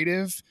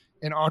creative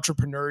and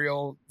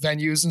entrepreneurial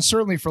venues, and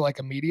certainly for like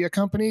a media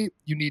company,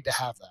 you need to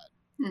have that.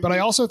 But I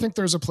also think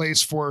there's a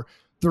place for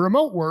the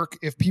remote work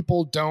if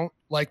people don't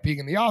like being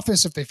in the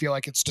office, if they feel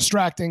like it's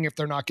distracting, if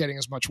they're not getting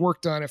as much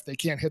work done, if they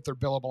can't hit their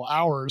billable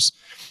hours.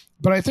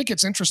 But I think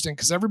it's interesting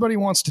because everybody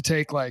wants to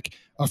take like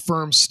a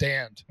firm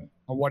stand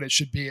on what it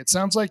should be. It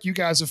sounds like you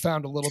guys have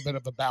found a little bit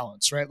of a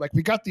balance, right? Like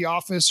we got the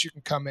office, you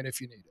can come in if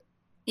you need it.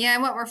 Yeah,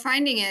 and what we're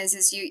finding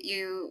is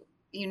you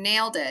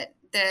nailed it.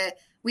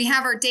 We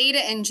have our data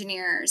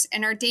engineers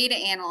and our data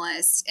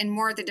analysts and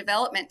more of the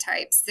development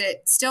types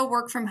that still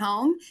work from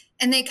home,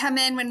 and they come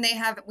in when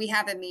we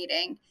have a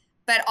meeting.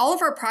 But all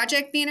of our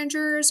project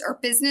managers, our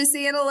business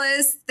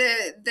analysts,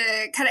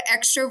 the kind of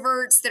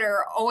extroverts that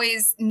are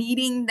always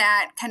needing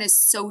that kind of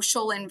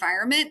social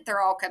environment, they're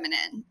all coming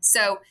in.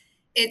 So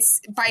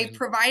it's by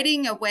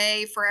providing a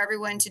way for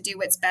everyone to do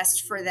what's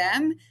best for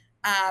them.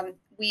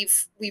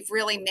 We've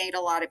really made a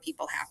lot of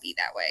people happy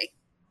that way.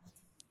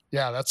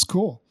 Yeah, that's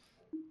cool.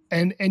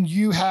 And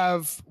you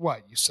have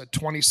what you said,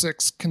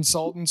 26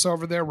 consultants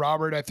over there,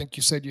 Robert. I think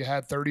you said you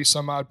had 30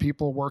 some odd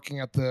people working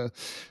at the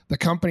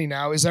company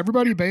now. Is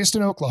everybody based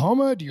in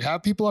Oklahoma? Do you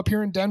have people up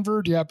here in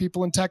Denver? Do you have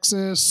people in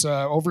Texas,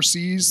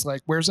 overseas?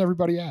 Like, where's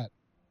everybody at?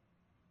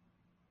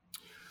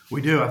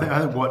 We do.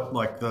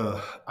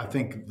 I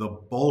think the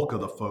bulk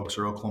of the folks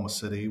are Oklahoma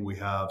City. We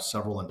have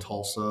several in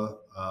Tulsa,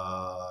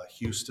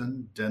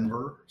 Houston,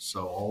 Denver.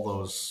 So all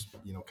those,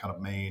 kind of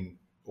main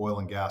oil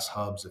and gas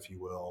hubs, if you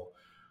will.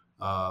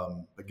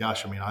 But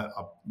gosh, I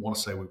want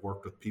to say we've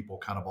worked with people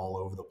kind of all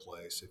over the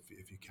place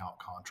if you count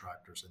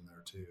contractors in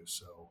there too.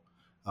 So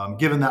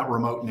given that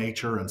remote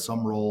nature, and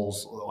some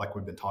roles, like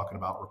we've been talking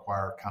about,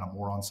 require kind of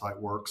more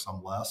on-site work,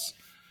 some less.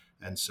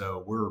 And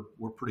so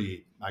we're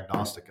pretty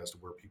agnostic as to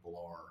where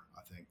people are.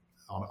 I think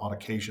on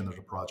occasion there's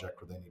a project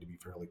where they need to be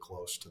fairly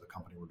close to the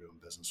company we're doing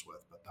business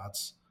with, but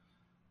that's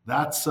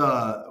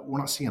we're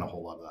not seeing a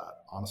whole lot of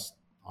that,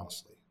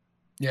 honestly.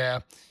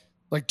 Yeah.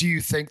 Like, do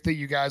you think that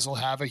you guys will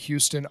have a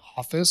Houston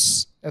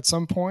office at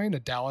some point, a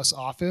Dallas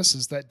office?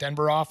 Is that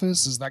Denver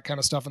office? Is that kind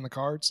of stuff in the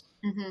cards?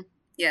 Mm-hmm.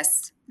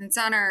 Yes, it's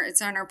on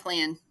our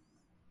plan.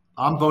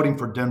 I'm voting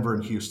for Denver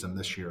and Houston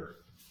this year.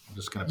 I'm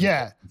just going to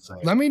Yeah. say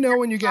Let me know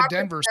when you get Robert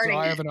Denver, so starting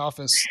I it. have an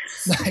office.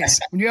 Nice.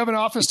 When you have an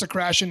office to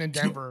crash in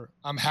Denver,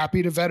 I'm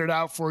happy to vet it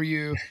out for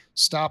you.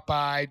 Stop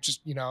by.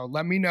 Just,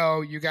 let me know.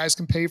 You guys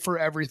can pay for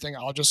everything.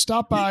 I'll just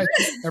stop by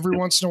every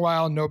once in a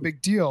while. No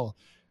big deal.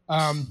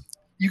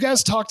 You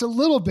guys talked a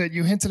little bit.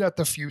 You hinted at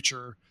the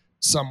future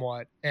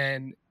somewhat.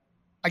 And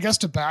I guess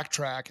to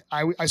backtrack,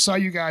 I saw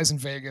you guys in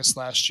Vegas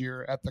last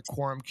year at the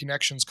Quorum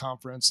Connections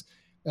conference.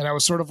 And I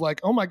was sort of like,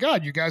 oh my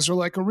God, you guys are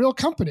like a real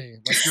company.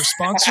 Like you're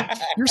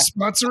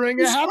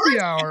sponsoring a happy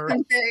hour,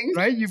 Something.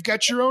 right? You've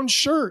got your own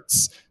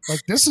shirts.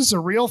 Like this is a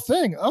real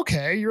thing.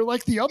 Okay. You're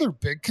like the other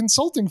big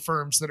consulting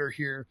firms that are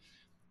here.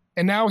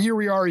 And now here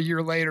we are a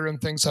year later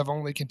and things have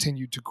only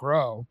continued to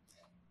grow.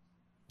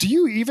 Do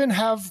you even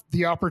have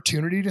the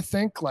opportunity to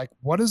think like,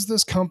 what does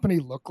this company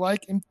look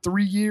like in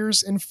 3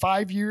 years, in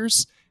 5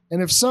 years?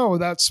 And if so,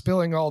 without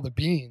spilling all the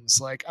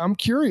beans, like I'm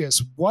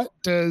curious, what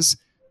does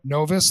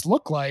Novus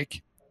look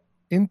like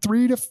in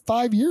 3 to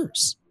 5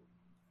 years?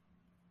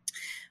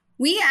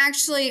 We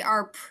actually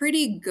are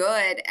pretty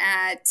good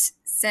at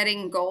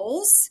setting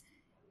goals,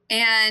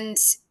 and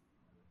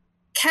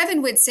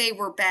Kevin would say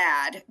we're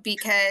bad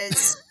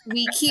because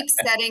we keep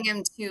setting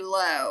him too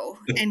low,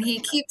 and he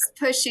keeps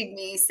pushing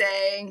me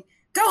saying,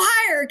 go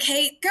higher,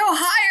 Kate, go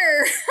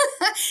higher.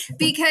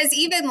 Because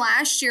even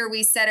last year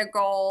we set a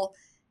goal,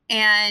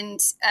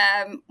 and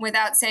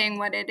without saying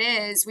what it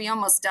is, we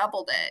almost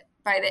doubled it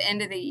by the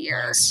end of the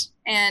year. Nice.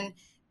 And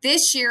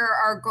this year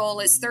our goal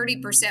is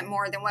 30%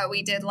 more than what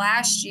we did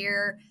last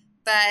year,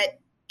 but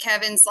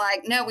Kevin's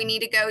like, no, we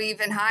need to go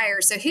even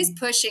higher. So he's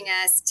pushing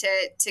us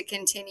to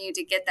continue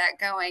to get that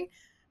going.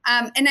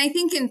 And I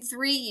think in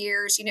 3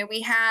 years,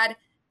 we had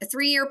a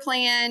 3-year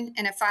plan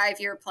and a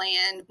 5-year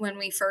plan when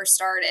we first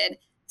started.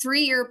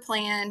 3-year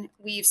plan,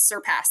 we've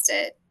surpassed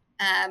it.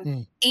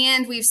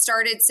 And we've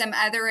started some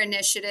other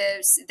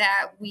initiatives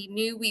that we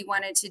knew we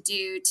wanted to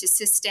do to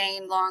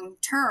sustain long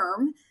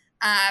term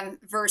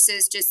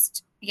versus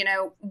just,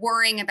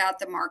 worrying about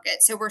the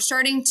market. So we're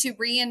starting to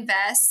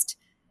reinvest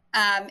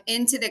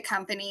into the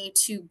company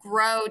to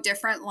grow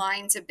different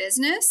lines of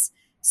business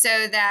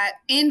so that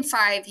in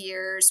 5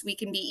 years we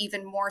can be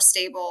even more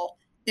stable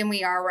than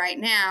we are right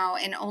now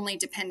and only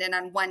dependent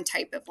on one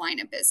type of line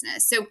of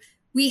business. So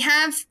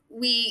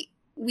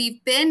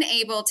we've been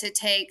able to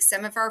take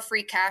some of our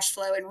free cash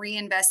flow and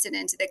reinvest it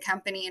into the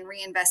company and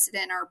reinvest it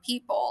in our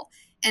people.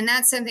 And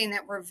that's something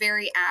that we're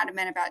very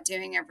adamant about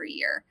doing every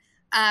year.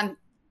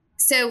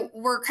 So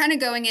we're kind of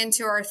going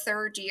into our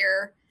 3rd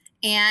year.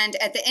 And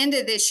at the end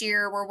of this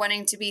year, we're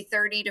wanting to be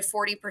 30 to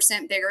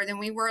 40% bigger than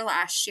we were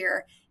last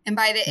year. And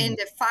by the end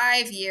of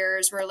 5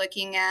 years, we're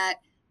looking at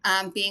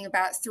being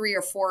about 3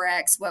 or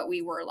 4x what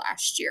we were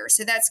last year.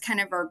 So that's kind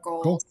of our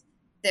goals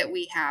that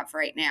we have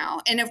right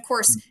now. And of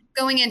course,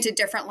 going into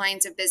different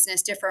lines of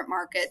business, different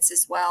markets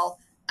as well,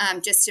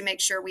 just to make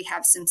sure we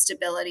have some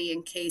stability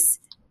in case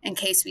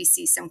we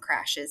see some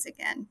crashes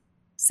again.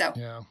 So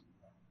yeah.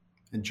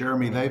 And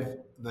Jeremy,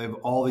 they've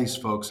all these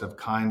folks have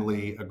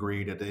kindly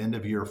agreed at the end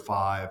of year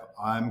 5,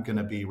 I'm going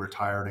to be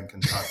retired in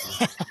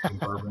Kentucky, doing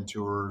bourbon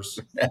tours.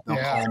 They'll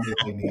call me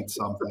if they need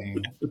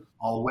something.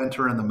 I'll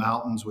winter in the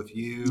mountains with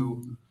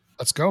you.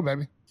 Let's go,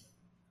 baby.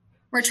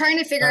 We're trying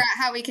to figure out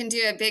how we can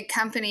do a big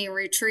company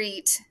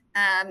retreat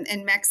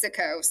in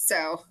Mexico.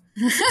 So.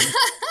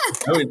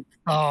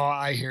 Oh,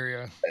 I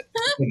hear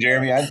you.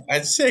 Jeremy,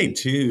 I'd say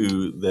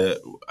too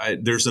that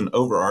there's an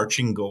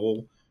overarching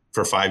goal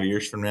for 5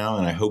 years from now,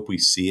 and I hope we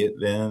see it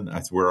then.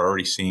 We're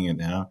already seeing it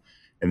now,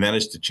 and that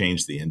is to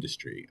change the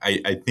industry.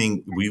 I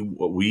think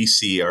we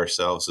see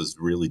ourselves as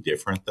really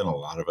different than a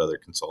lot of other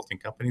consulting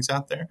companies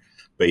out there,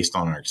 based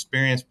on our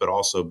experience, but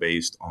also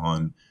based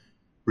on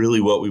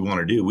really what we want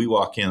to do. We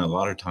walk in a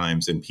lot of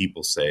times and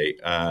people say,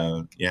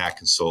 yeah,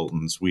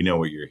 consultants, we know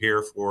what you're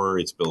here for.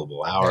 It's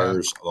billable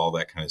hours, all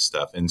that kind of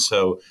stuff. And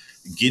so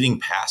getting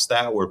past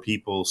that, where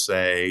people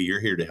say, you're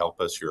here to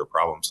help us, you're a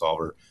problem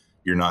solver,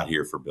 you're not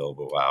here for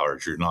billable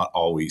hours. You're not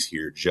always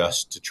here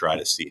just to try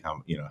to see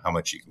how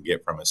much you can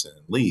get from us and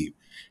then leave.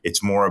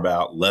 It's more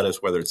about let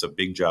us, whether it's a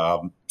big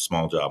job,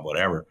 small job,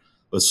 whatever,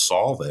 let's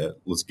solve it.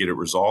 Let's get it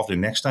resolved.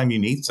 And next time you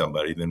need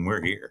somebody, then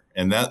we're here.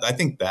 And that, I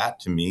think that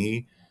to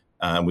me,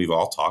 we've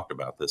all talked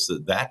about this,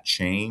 that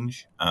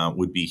change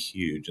would be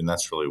huge. And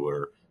that's really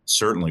where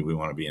certainly we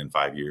want to be in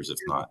 5 years, if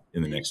not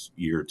in the next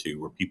year or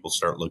two, where people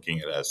start looking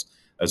at us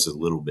as a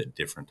little bit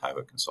different type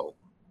of consultant.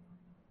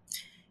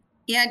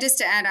 Yeah, just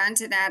to add on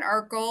to that,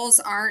 our goals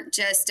aren't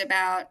just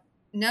about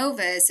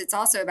Novus, it's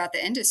also about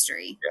the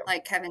industry. Yeah.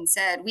 Like Kevin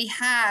said, we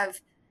had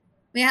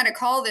a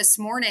call this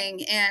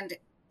morning and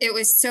it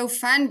was so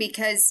fun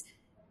because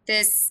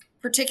this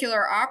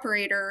particular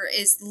operator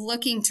is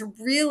looking to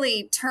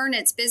really turn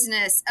its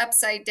business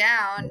upside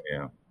down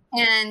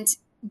and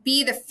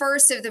be the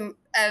first of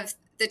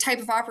the type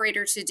of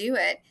operator to do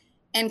it.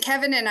 And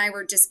Kevin and I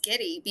were just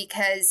giddy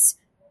because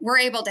we're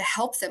able to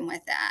help them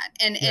with that.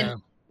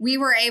 And we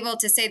were able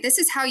to say, this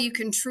is how you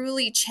can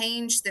truly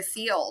change the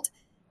field.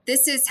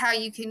 This is how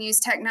you can use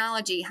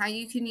technology, how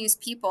you can use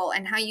people,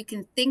 and how you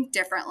can think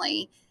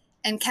differently.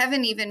 And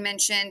Kevin even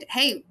mentioned,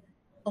 hey,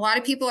 a lot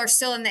of people are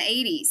still in the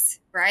 80s,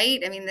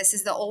 right? I mean, this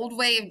is the old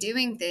way of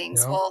doing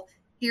things. Yeah. Well,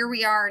 here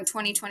we are in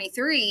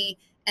 2023,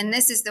 and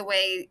this is the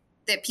way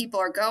that people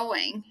are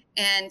going.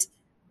 And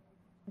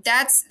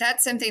that's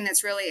something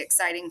that's really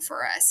exciting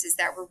for us, is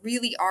that we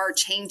really are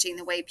changing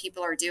the way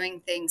people are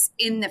doing things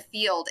in the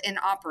field, in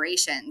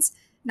operations,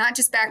 not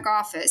just back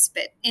office,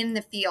 but in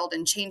the field,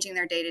 and changing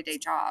their day-to-day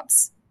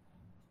jobs.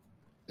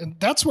 And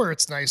that's where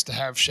it's nice to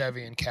have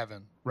Chevy and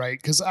Kevin, right?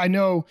 Because I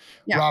know,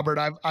 Yeah. Robert,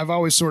 I've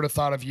always sort of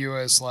thought of you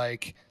as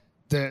like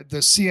the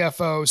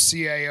CFO,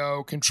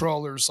 CAO,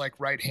 controller's like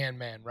right-hand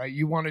man, right?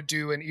 You want to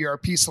do an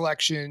ERP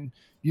selection.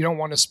 You don't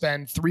want to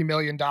spend $3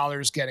 million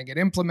getting it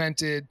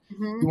implemented.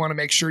 Mm-hmm. You want to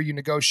make sure you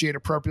negotiate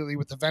appropriately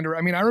with the vendor.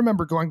 I mean, I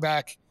remember going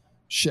back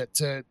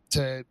to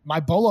my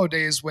Bolo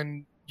days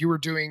when you were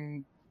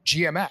doing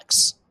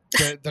GMX,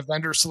 the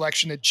vendor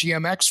selection at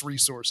GMX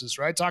Resources,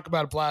 right? Talk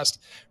about a blast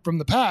from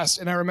the past.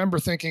 And I remember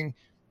thinking,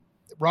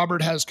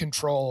 Robert has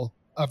control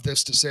of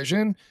this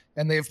decision,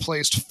 and they've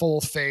placed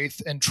full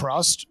faith and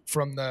trust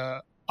from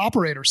the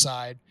operator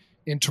side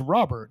into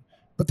Robert.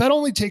 But that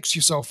only takes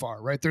you so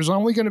far, right? There's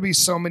only going to be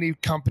so many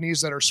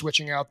companies that are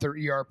switching out their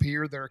ERP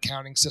or their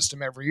accounting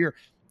system every year.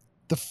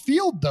 The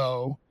field,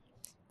 though,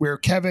 where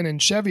Kevin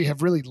and Chevy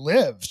have really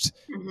lived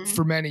Mm-hmm.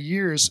 for many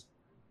years,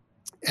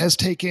 has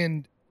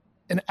taken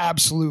an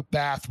absolute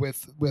bath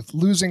with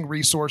losing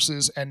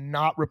resources and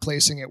not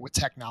replacing it with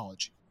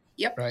technology.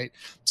 Yep. Right.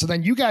 So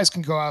then you guys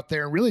can go out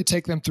there and really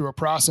take them through a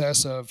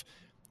process of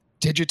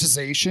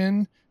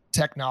digitization,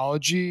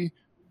 technology,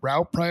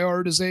 route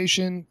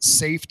prioritization,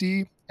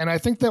 safety. And I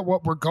think that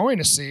what we're going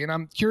to see, and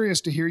I'm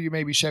curious to hear you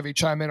maybe, Chevy,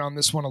 chime in on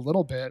this one a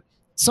little bit,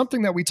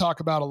 something that we talk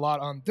about a lot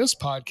on this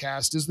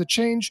podcast is the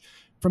change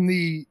from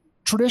the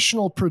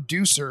traditional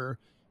producer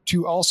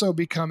to also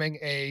becoming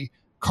a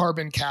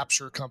carbon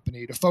capture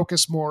company, to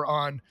focus more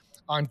on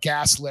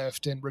gas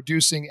lift and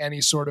reducing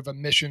any sort of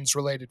emissions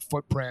related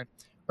footprint.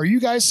 Are you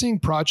guys seeing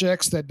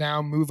projects that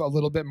now move a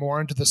little bit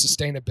more into the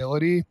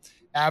sustainability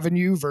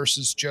avenue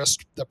versus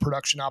just the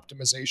production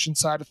optimization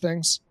side of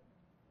things?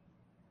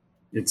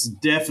 It's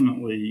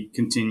definitely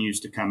continues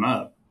to come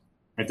up.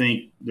 I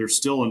think there's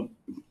still an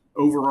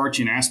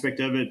overarching aspect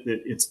of it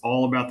that it's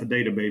all about the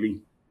data,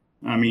 baby.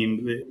 I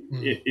mean,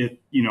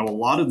 a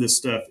lot of this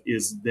stuff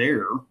is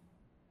there,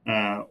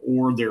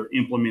 or they're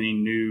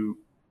implementing new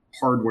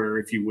hardware,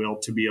 if you will,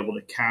 to be able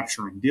to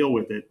capture and deal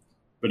with it.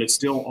 But it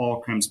still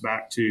all comes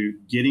back to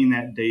getting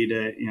that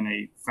data in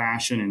a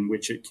fashion in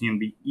which it can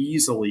be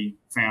easily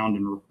found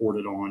and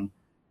reported on.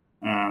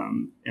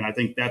 And I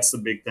think that's the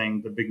big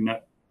thing. The big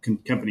nut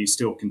companies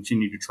still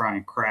continue to try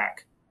and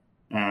crack,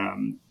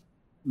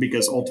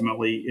 because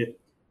ultimately,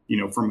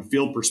 from a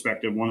field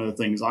perspective, one of the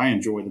things I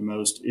enjoy the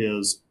most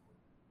is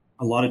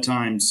a lot of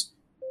times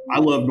I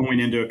love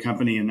going into a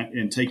company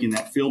and taking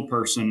that field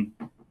person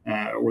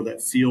or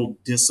that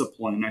field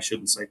discipline, I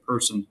shouldn't say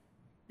person,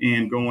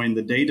 and going,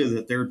 the data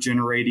that they're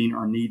generating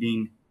or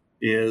needing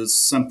is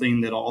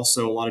something that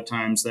also a lot of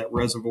times that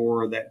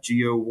reservoir or that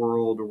geo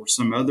world or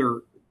some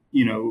other,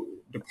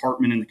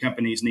 department in the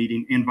company is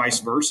needing, and vice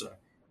versa,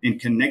 and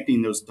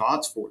connecting those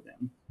dots for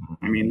them.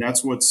 I mean,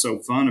 that's what's so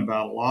fun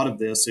about a lot of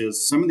this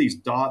is some of these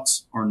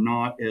dots are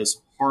not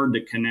as hard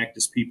to connect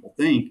as people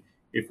think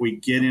if we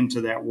get into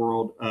that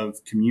world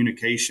of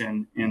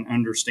communication and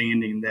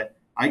understanding that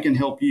I can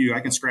help you,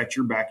 I can scratch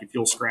your back if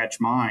you'll scratch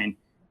mine,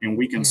 and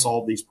we can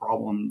solve these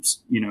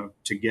problems,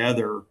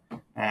 together,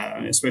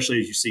 especially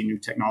as you see new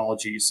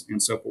technologies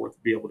and so forth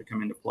be able to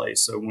come into play.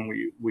 So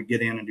when we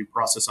get in and do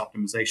process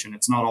optimization,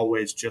 it's not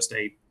always just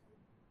a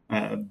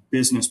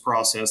business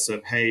process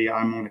of, hey,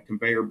 I'm on a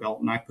conveyor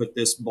belt and I put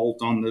this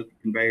bolt on the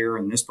conveyor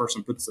and this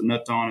person puts the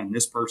nut on and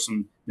this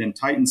person then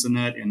tightens the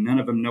nut, and none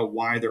of them know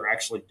why they're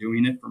actually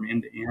doing it from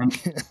end to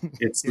end.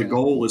 It's the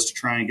goal is to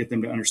try and get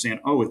them to understand,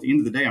 at the end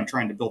of the day, I'm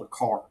trying to build a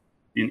car,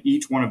 and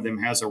each one of them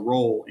has a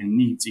role and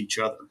needs each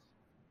other.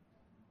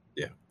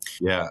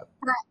 Yeah.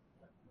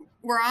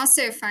 We're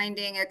also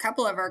finding a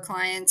couple of our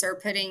clients are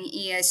putting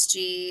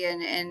ESG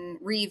and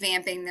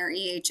revamping their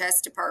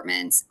EHS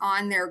departments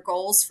on their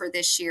goals for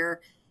this year.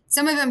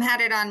 Some of them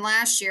had it on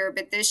last year,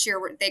 but this year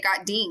they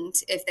got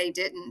dinged if they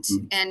didn't.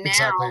 And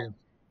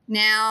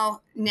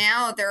now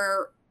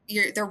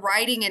they're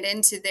writing it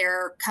into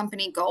their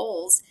company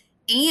goals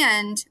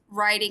and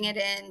writing it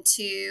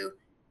into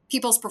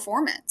people's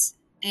performance.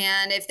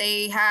 And if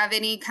they have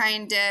any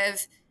kind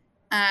of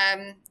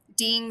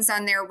dings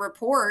on their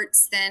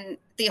reports, then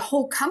the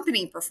whole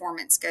company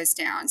performance goes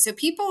down. So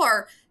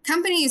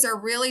companies are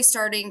really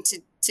starting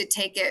to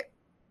take it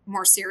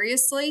more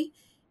seriously.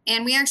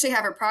 And we actually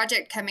have a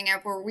project coming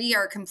up where we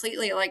are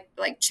completely, like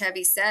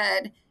Chevy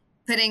said,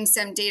 putting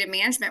some data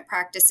management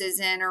practices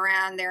in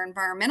around their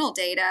environmental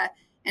data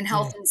and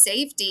health and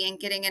safety and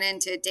getting it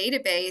into a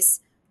database.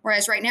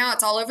 Whereas right now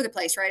it's all over the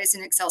place, right? It's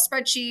in Excel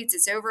spreadsheets.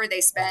 It's over.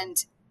 They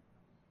spend,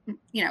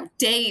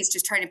 days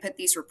just trying to put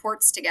these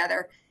reports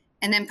together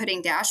and then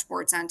putting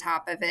dashboards on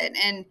top of it.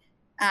 And,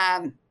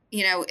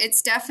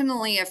 it's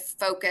definitely a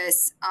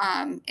focus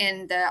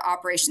in the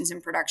operations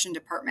and production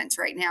departments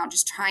right now,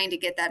 just trying to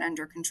get that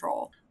under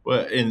control.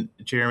 Well, and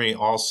Jeremy,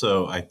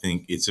 also, I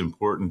think it's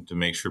important to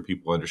make sure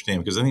people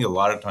understand, because I think a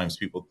lot of times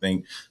people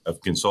think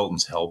of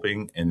consultants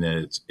helping, and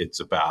then it's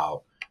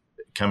about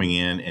coming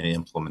in and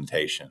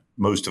implementation.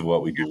 Most of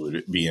what we do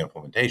would be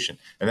implementation,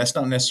 and that's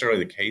not necessarily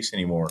the case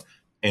anymore.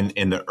 And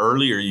the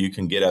earlier you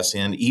can get us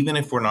in, even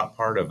if we're not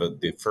part of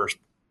the first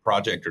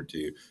project or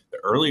two, the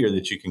earlier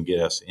that you can get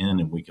us in,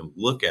 and we can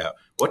look at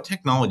what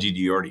technology do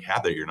you already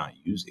have that you're not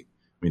using.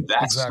 I mean,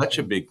 that's such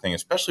a big thing,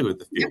 especially with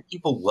the field.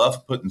 People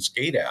love putting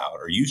skate out,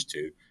 or used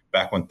to.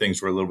 Back when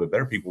things were a little bit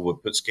better, people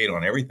would put skate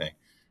on everything,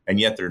 and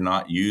yet they're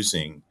not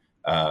using.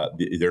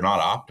 They're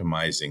not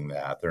optimizing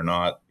that. They're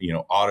not,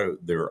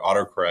 they're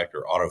autocorrect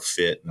or auto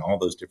fit and all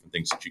those different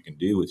things that you can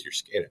do with your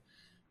SCADA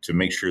to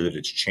make sure that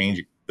it's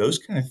changing. Those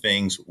kind of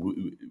things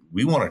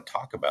we want to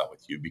talk about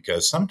with you,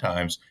 because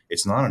sometimes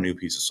it's not a new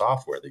piece of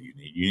software that you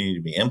need. You need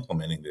to be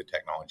implementing the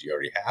technology you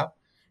already have.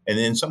 And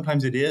then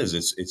sometimes it is.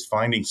 It's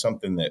finding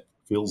something that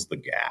fills the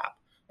gap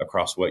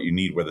across what you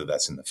need, whether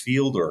that's in the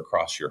field or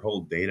across your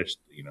whole data,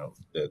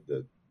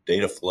 the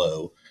data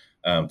flow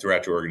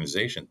throughout your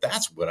organization.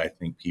 That's what I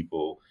think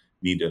people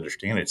need to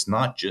understand. It's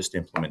not just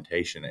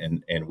implementation,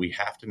 and we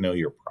have to know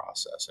your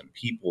process. And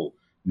people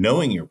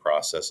knowing your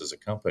process as a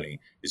company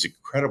is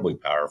incredibly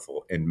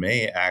powerful, and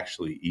may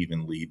actually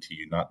even lead to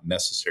you not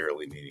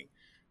necessarily needing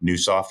new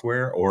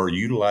software or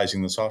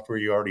utilizing the software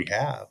you already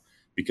have.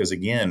 Because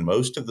again,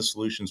 most of the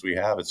solutions we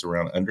have, it's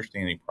around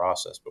understanding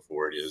process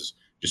before it is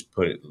just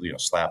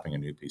slapping a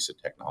new piece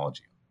of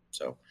technology.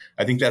 So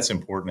I think that's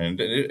important, and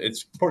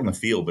it's important in the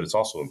field, but it's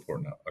also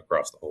important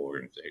across the whole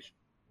organization.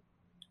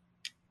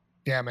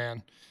 Yeah,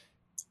 man.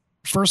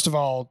 First of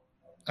all,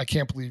 I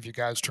can't believe you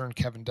guys turned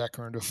Kevin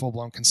Decker into a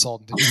full-blown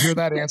consultant. Did you hear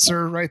that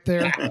answer right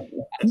there?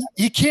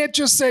 You can't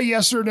just say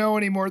yes or no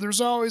anymore. There's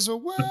always a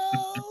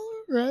well,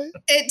 right?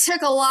 It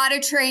took a lot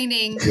of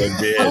training. It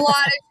did. A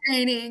lot of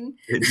training.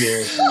 It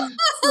did.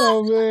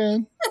 Oh,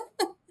 man.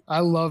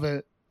 I love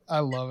it. I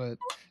love it.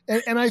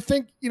 And I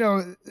think,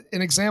 an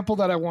example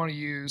that I want to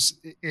use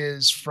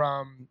is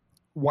from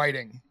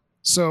Whiting.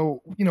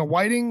 So,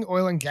 Whiting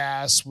Oil and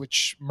Gas,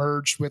 which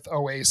merged with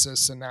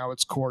Oasis and now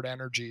it's Chord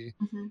Energy.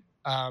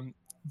 Mm-hmm.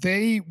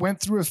 They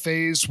went through a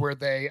phase where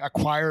they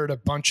acquired a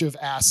bunch of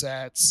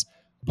assets,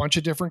 a bunch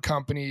of different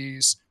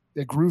companies.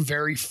 They grew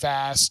very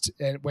fast,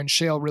 and when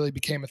shale really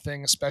became a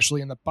thing, especially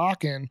in the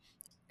Bakken.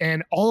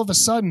 And all of a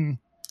sudden,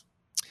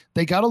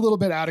 they got a little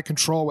bit out of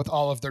control with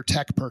all of their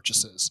tech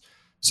purchases.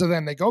 So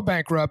then they go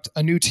bankrupt,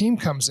 a new team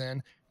comes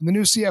in, and the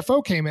new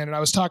CFO came in, and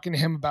I was talking to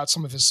him about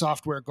some of his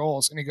software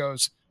goals, and he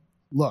goes,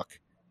 look,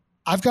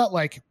 I've got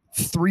like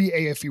 3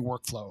 AFE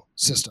workflow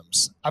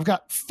systems. I've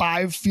got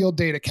 5 field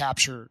data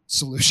capture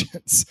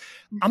solutions.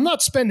 I'm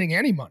not spending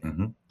any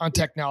money on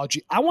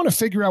technology. I want to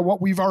figure out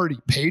what we've already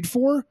paid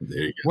for,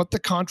 what the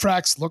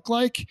contracts look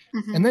like,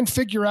 and then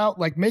figure out,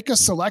 make a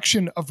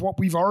selection of what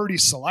we've already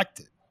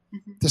selected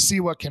to see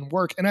what can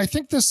work. And I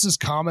think this is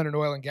common in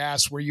oil and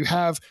gas, where you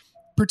have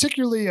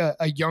particularly a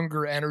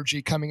younger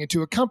energy coming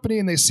into a company,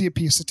 and they see a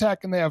piece of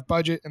tech and they have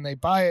budget and they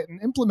buy it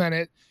and implement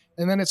it.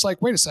 And then it's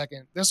like, wait a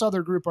second, this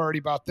other group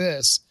already bought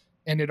this,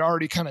 and it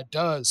already kind of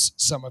does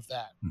some of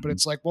that. But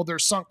it's like, well,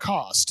 there's sunk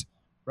cost,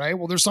 right?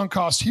 Well, there's sunk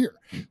cost here.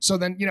 So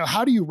then,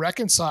 how do you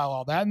reconcile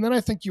all that? And then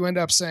I think you end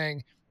up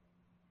saying,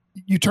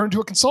 you turn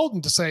to a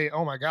consultant to say,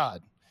 oh my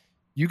God,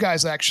 you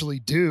guys actually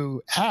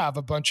do have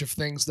a bunch of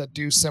things that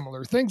do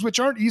similar things, which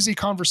aren't easy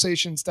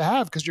conversations to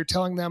have, because you're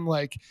telling them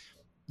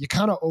you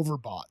kind of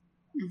overbought,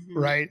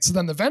 right? So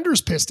then the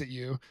vendor's pissed at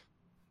you.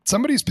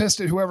 Somebody's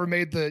pissed at whoever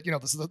made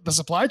the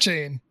supply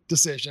chain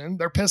decision.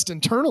 They're pissed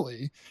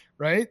internally,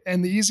 right?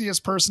 And the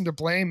easiest person to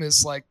blame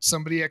is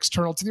somebody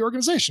external to the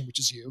organization, which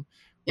is you,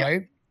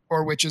 right?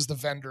 Or which is the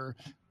vendor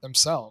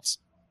themselves.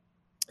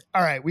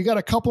 All right, we got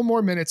a couple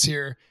more minutes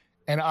here,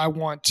 and I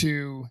want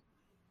to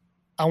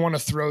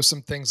throw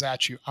some things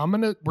at you.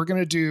 We're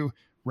gonna do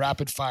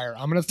rapid fire.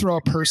 I'm gonna throw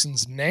a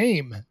person's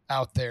name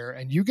out there,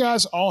 and you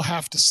guys all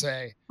have to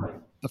say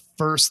the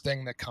first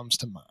thing that comes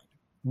to mind.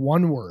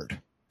 One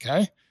word.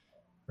 Okay.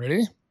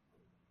 Ready?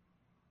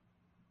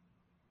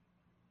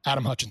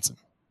 Adam Hutchinson.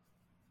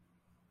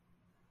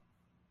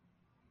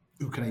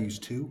 Ooh, can I use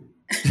 2?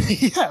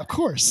 Yeah, of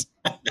course.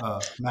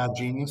 Mad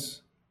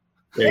Genius.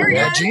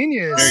 Mad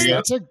Genius.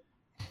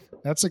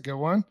 That's a good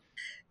one.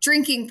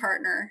 Drinking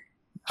partner.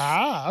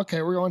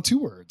 Okay. We're going 2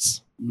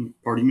 words.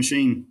 Party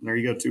machine. There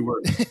you go. 2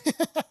 words.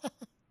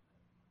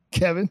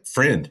 Kevin.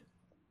 Friend.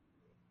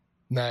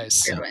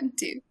 Nice. Good one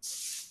too.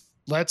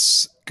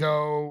 Let's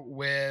go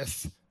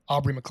with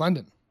Aubrey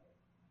McClendon.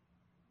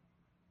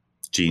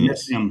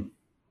 Genius.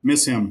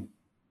 Miss him.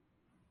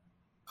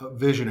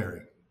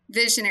 Visionary.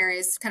 Visionary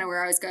is kind of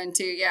where I was going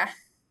to. Yeah.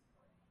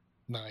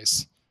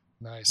 Nice.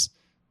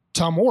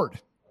 Tom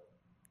Ward.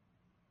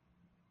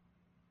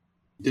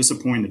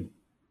 Disappointed.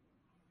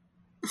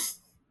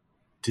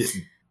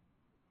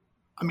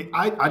 I mean,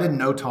 I didn't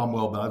know Tom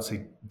well, but I'd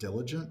say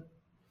diligent.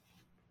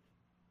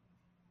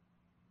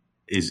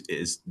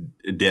 Is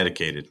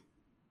dedicated.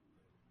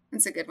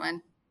 That's a good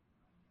one.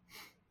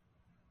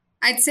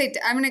 I'd say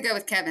I'm going to go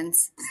with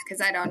Kevin's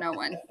because I don't know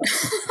one.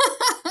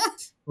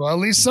 Well, at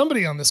least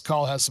somebody on this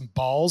call has some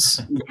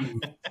balls.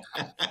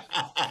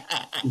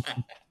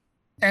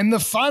 And the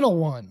final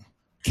one,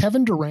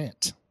 Kevin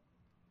Durant.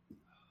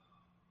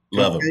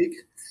 Love him.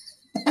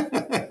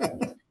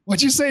 Cupcake.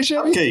 What'd you say,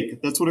 Chevy?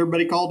 Cupcake. That's what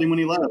everybody called him when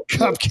he left.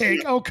 Cupcake.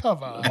 Oh,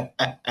 come on.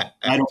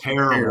 I don't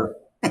care.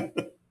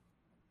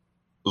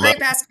 Great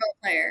basketball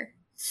player.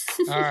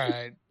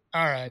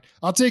 All right.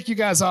 I'll take you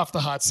guys off the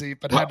hot seat,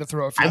 but had to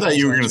throw a few. I thought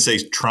you were going to say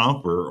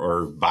Trump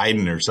or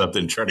Biden or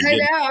something. Try to I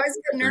know. I was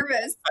getting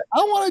nervous. I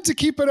wanted to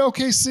keep it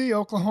OKC,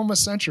 Oklahoma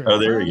centric. Oh,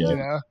 there you go. You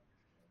know?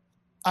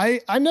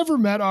 I never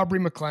met Aubrey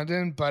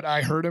McClendon, but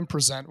I heard him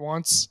present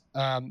once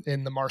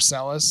in the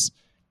Marcellus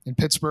in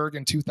Pittsburgh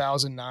in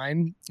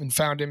 2009 and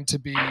found him to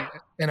be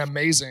an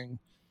amazing,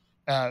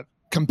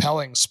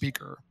 compelling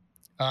speaker.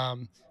 I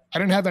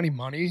didn't have any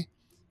money,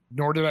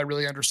 nor did I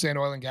really understand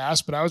oil and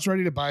gas, but I was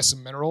ready to buy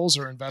some minerals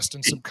or invest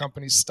in some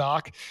company's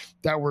stock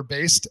that were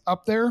based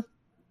up there.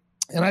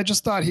 And I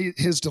just thought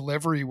his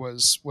delivery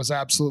was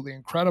absolutely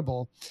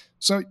incredible.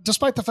 So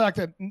despite the fact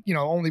that, you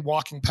know, only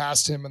walking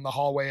past him in the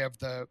hallway of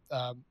the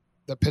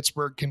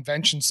Pittsburgh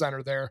Convention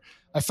Center there,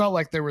 I felt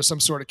like there was some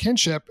sort of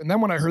kinship. And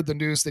then when I heard the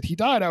news that he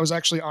died, I was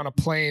actually on a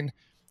plane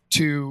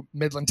to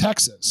Midland,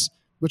 Texas,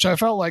 which I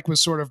felt like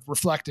was sort of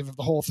reflective of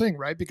the whole thing,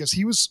 right? Because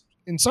he was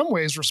in some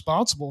ways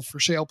responsible for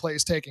shale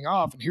plays taking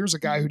off. And here's a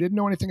guy who didn't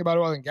know anything about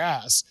oil and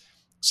gas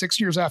 6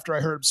 years after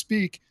I heard him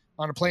speak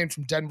on a plane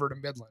from Denver to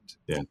Midland.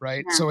 Yeah.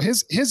 Right. Yeah. So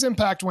his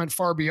impact went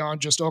far beyond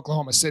just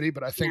Oklahoma City,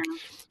 but I think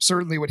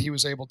certainly what he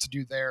was able to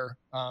do there,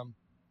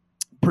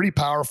 pretty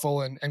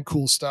powerful and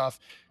cool stuff.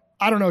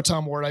 I don't know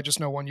Tom Ward. I just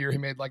know one year he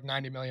made like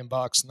 $90 million,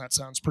 and that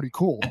sounds pretty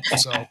cool.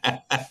 So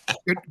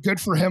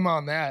good for him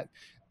on that.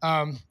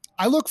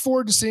 I look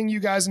forward to seeing you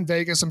guys in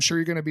Vegas. I'm sure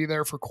you're going to be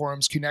there for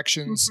Quorum's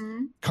Connections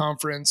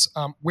conference.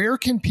 Where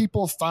can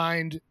people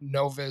find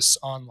Novus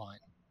online?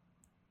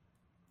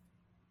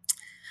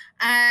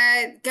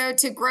 Go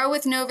to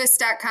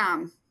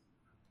growwithnovus.com.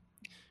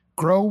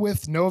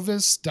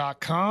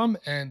 Growwithnovus.com,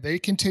 and they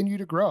continue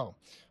to grow.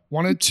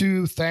 Wanted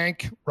to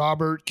thank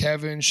Robert,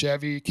 Kevin,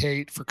 Chevy,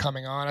 Kate for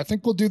coming on. I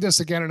think we'll do this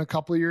again in a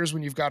couple of years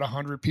when you've got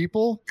 100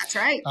 people. That's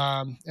right.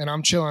 And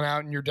I'm chilling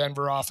out in your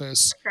Denver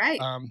office. That's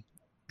right.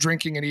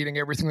 Drinking and eating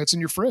everything that's in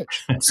your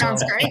fridge.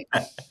 Sounds great.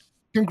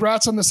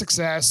 Congrats on the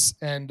success.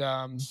 And,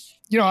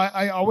 you know,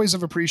 I always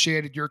have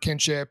appreciated your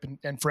kinship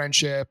and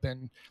friendship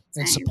and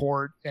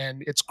support.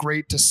 And it's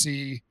great to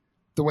see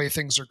the way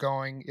things are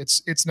going.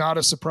 It's not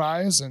a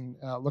surprise, and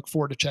look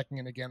forward to checking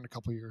in again in a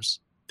couple of years.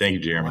 Thank you,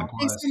 Jeremy.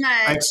 Thanks so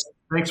much.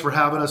 Thanks for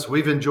having us.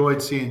 We've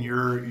enjoyed seeing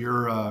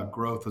your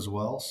growth as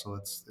well. So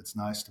it's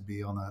nice to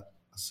be on a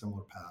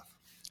similar path.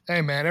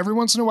 Hey man, every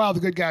once in a while the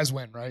good guys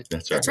win, right?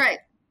 That's right. That's right.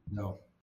 No.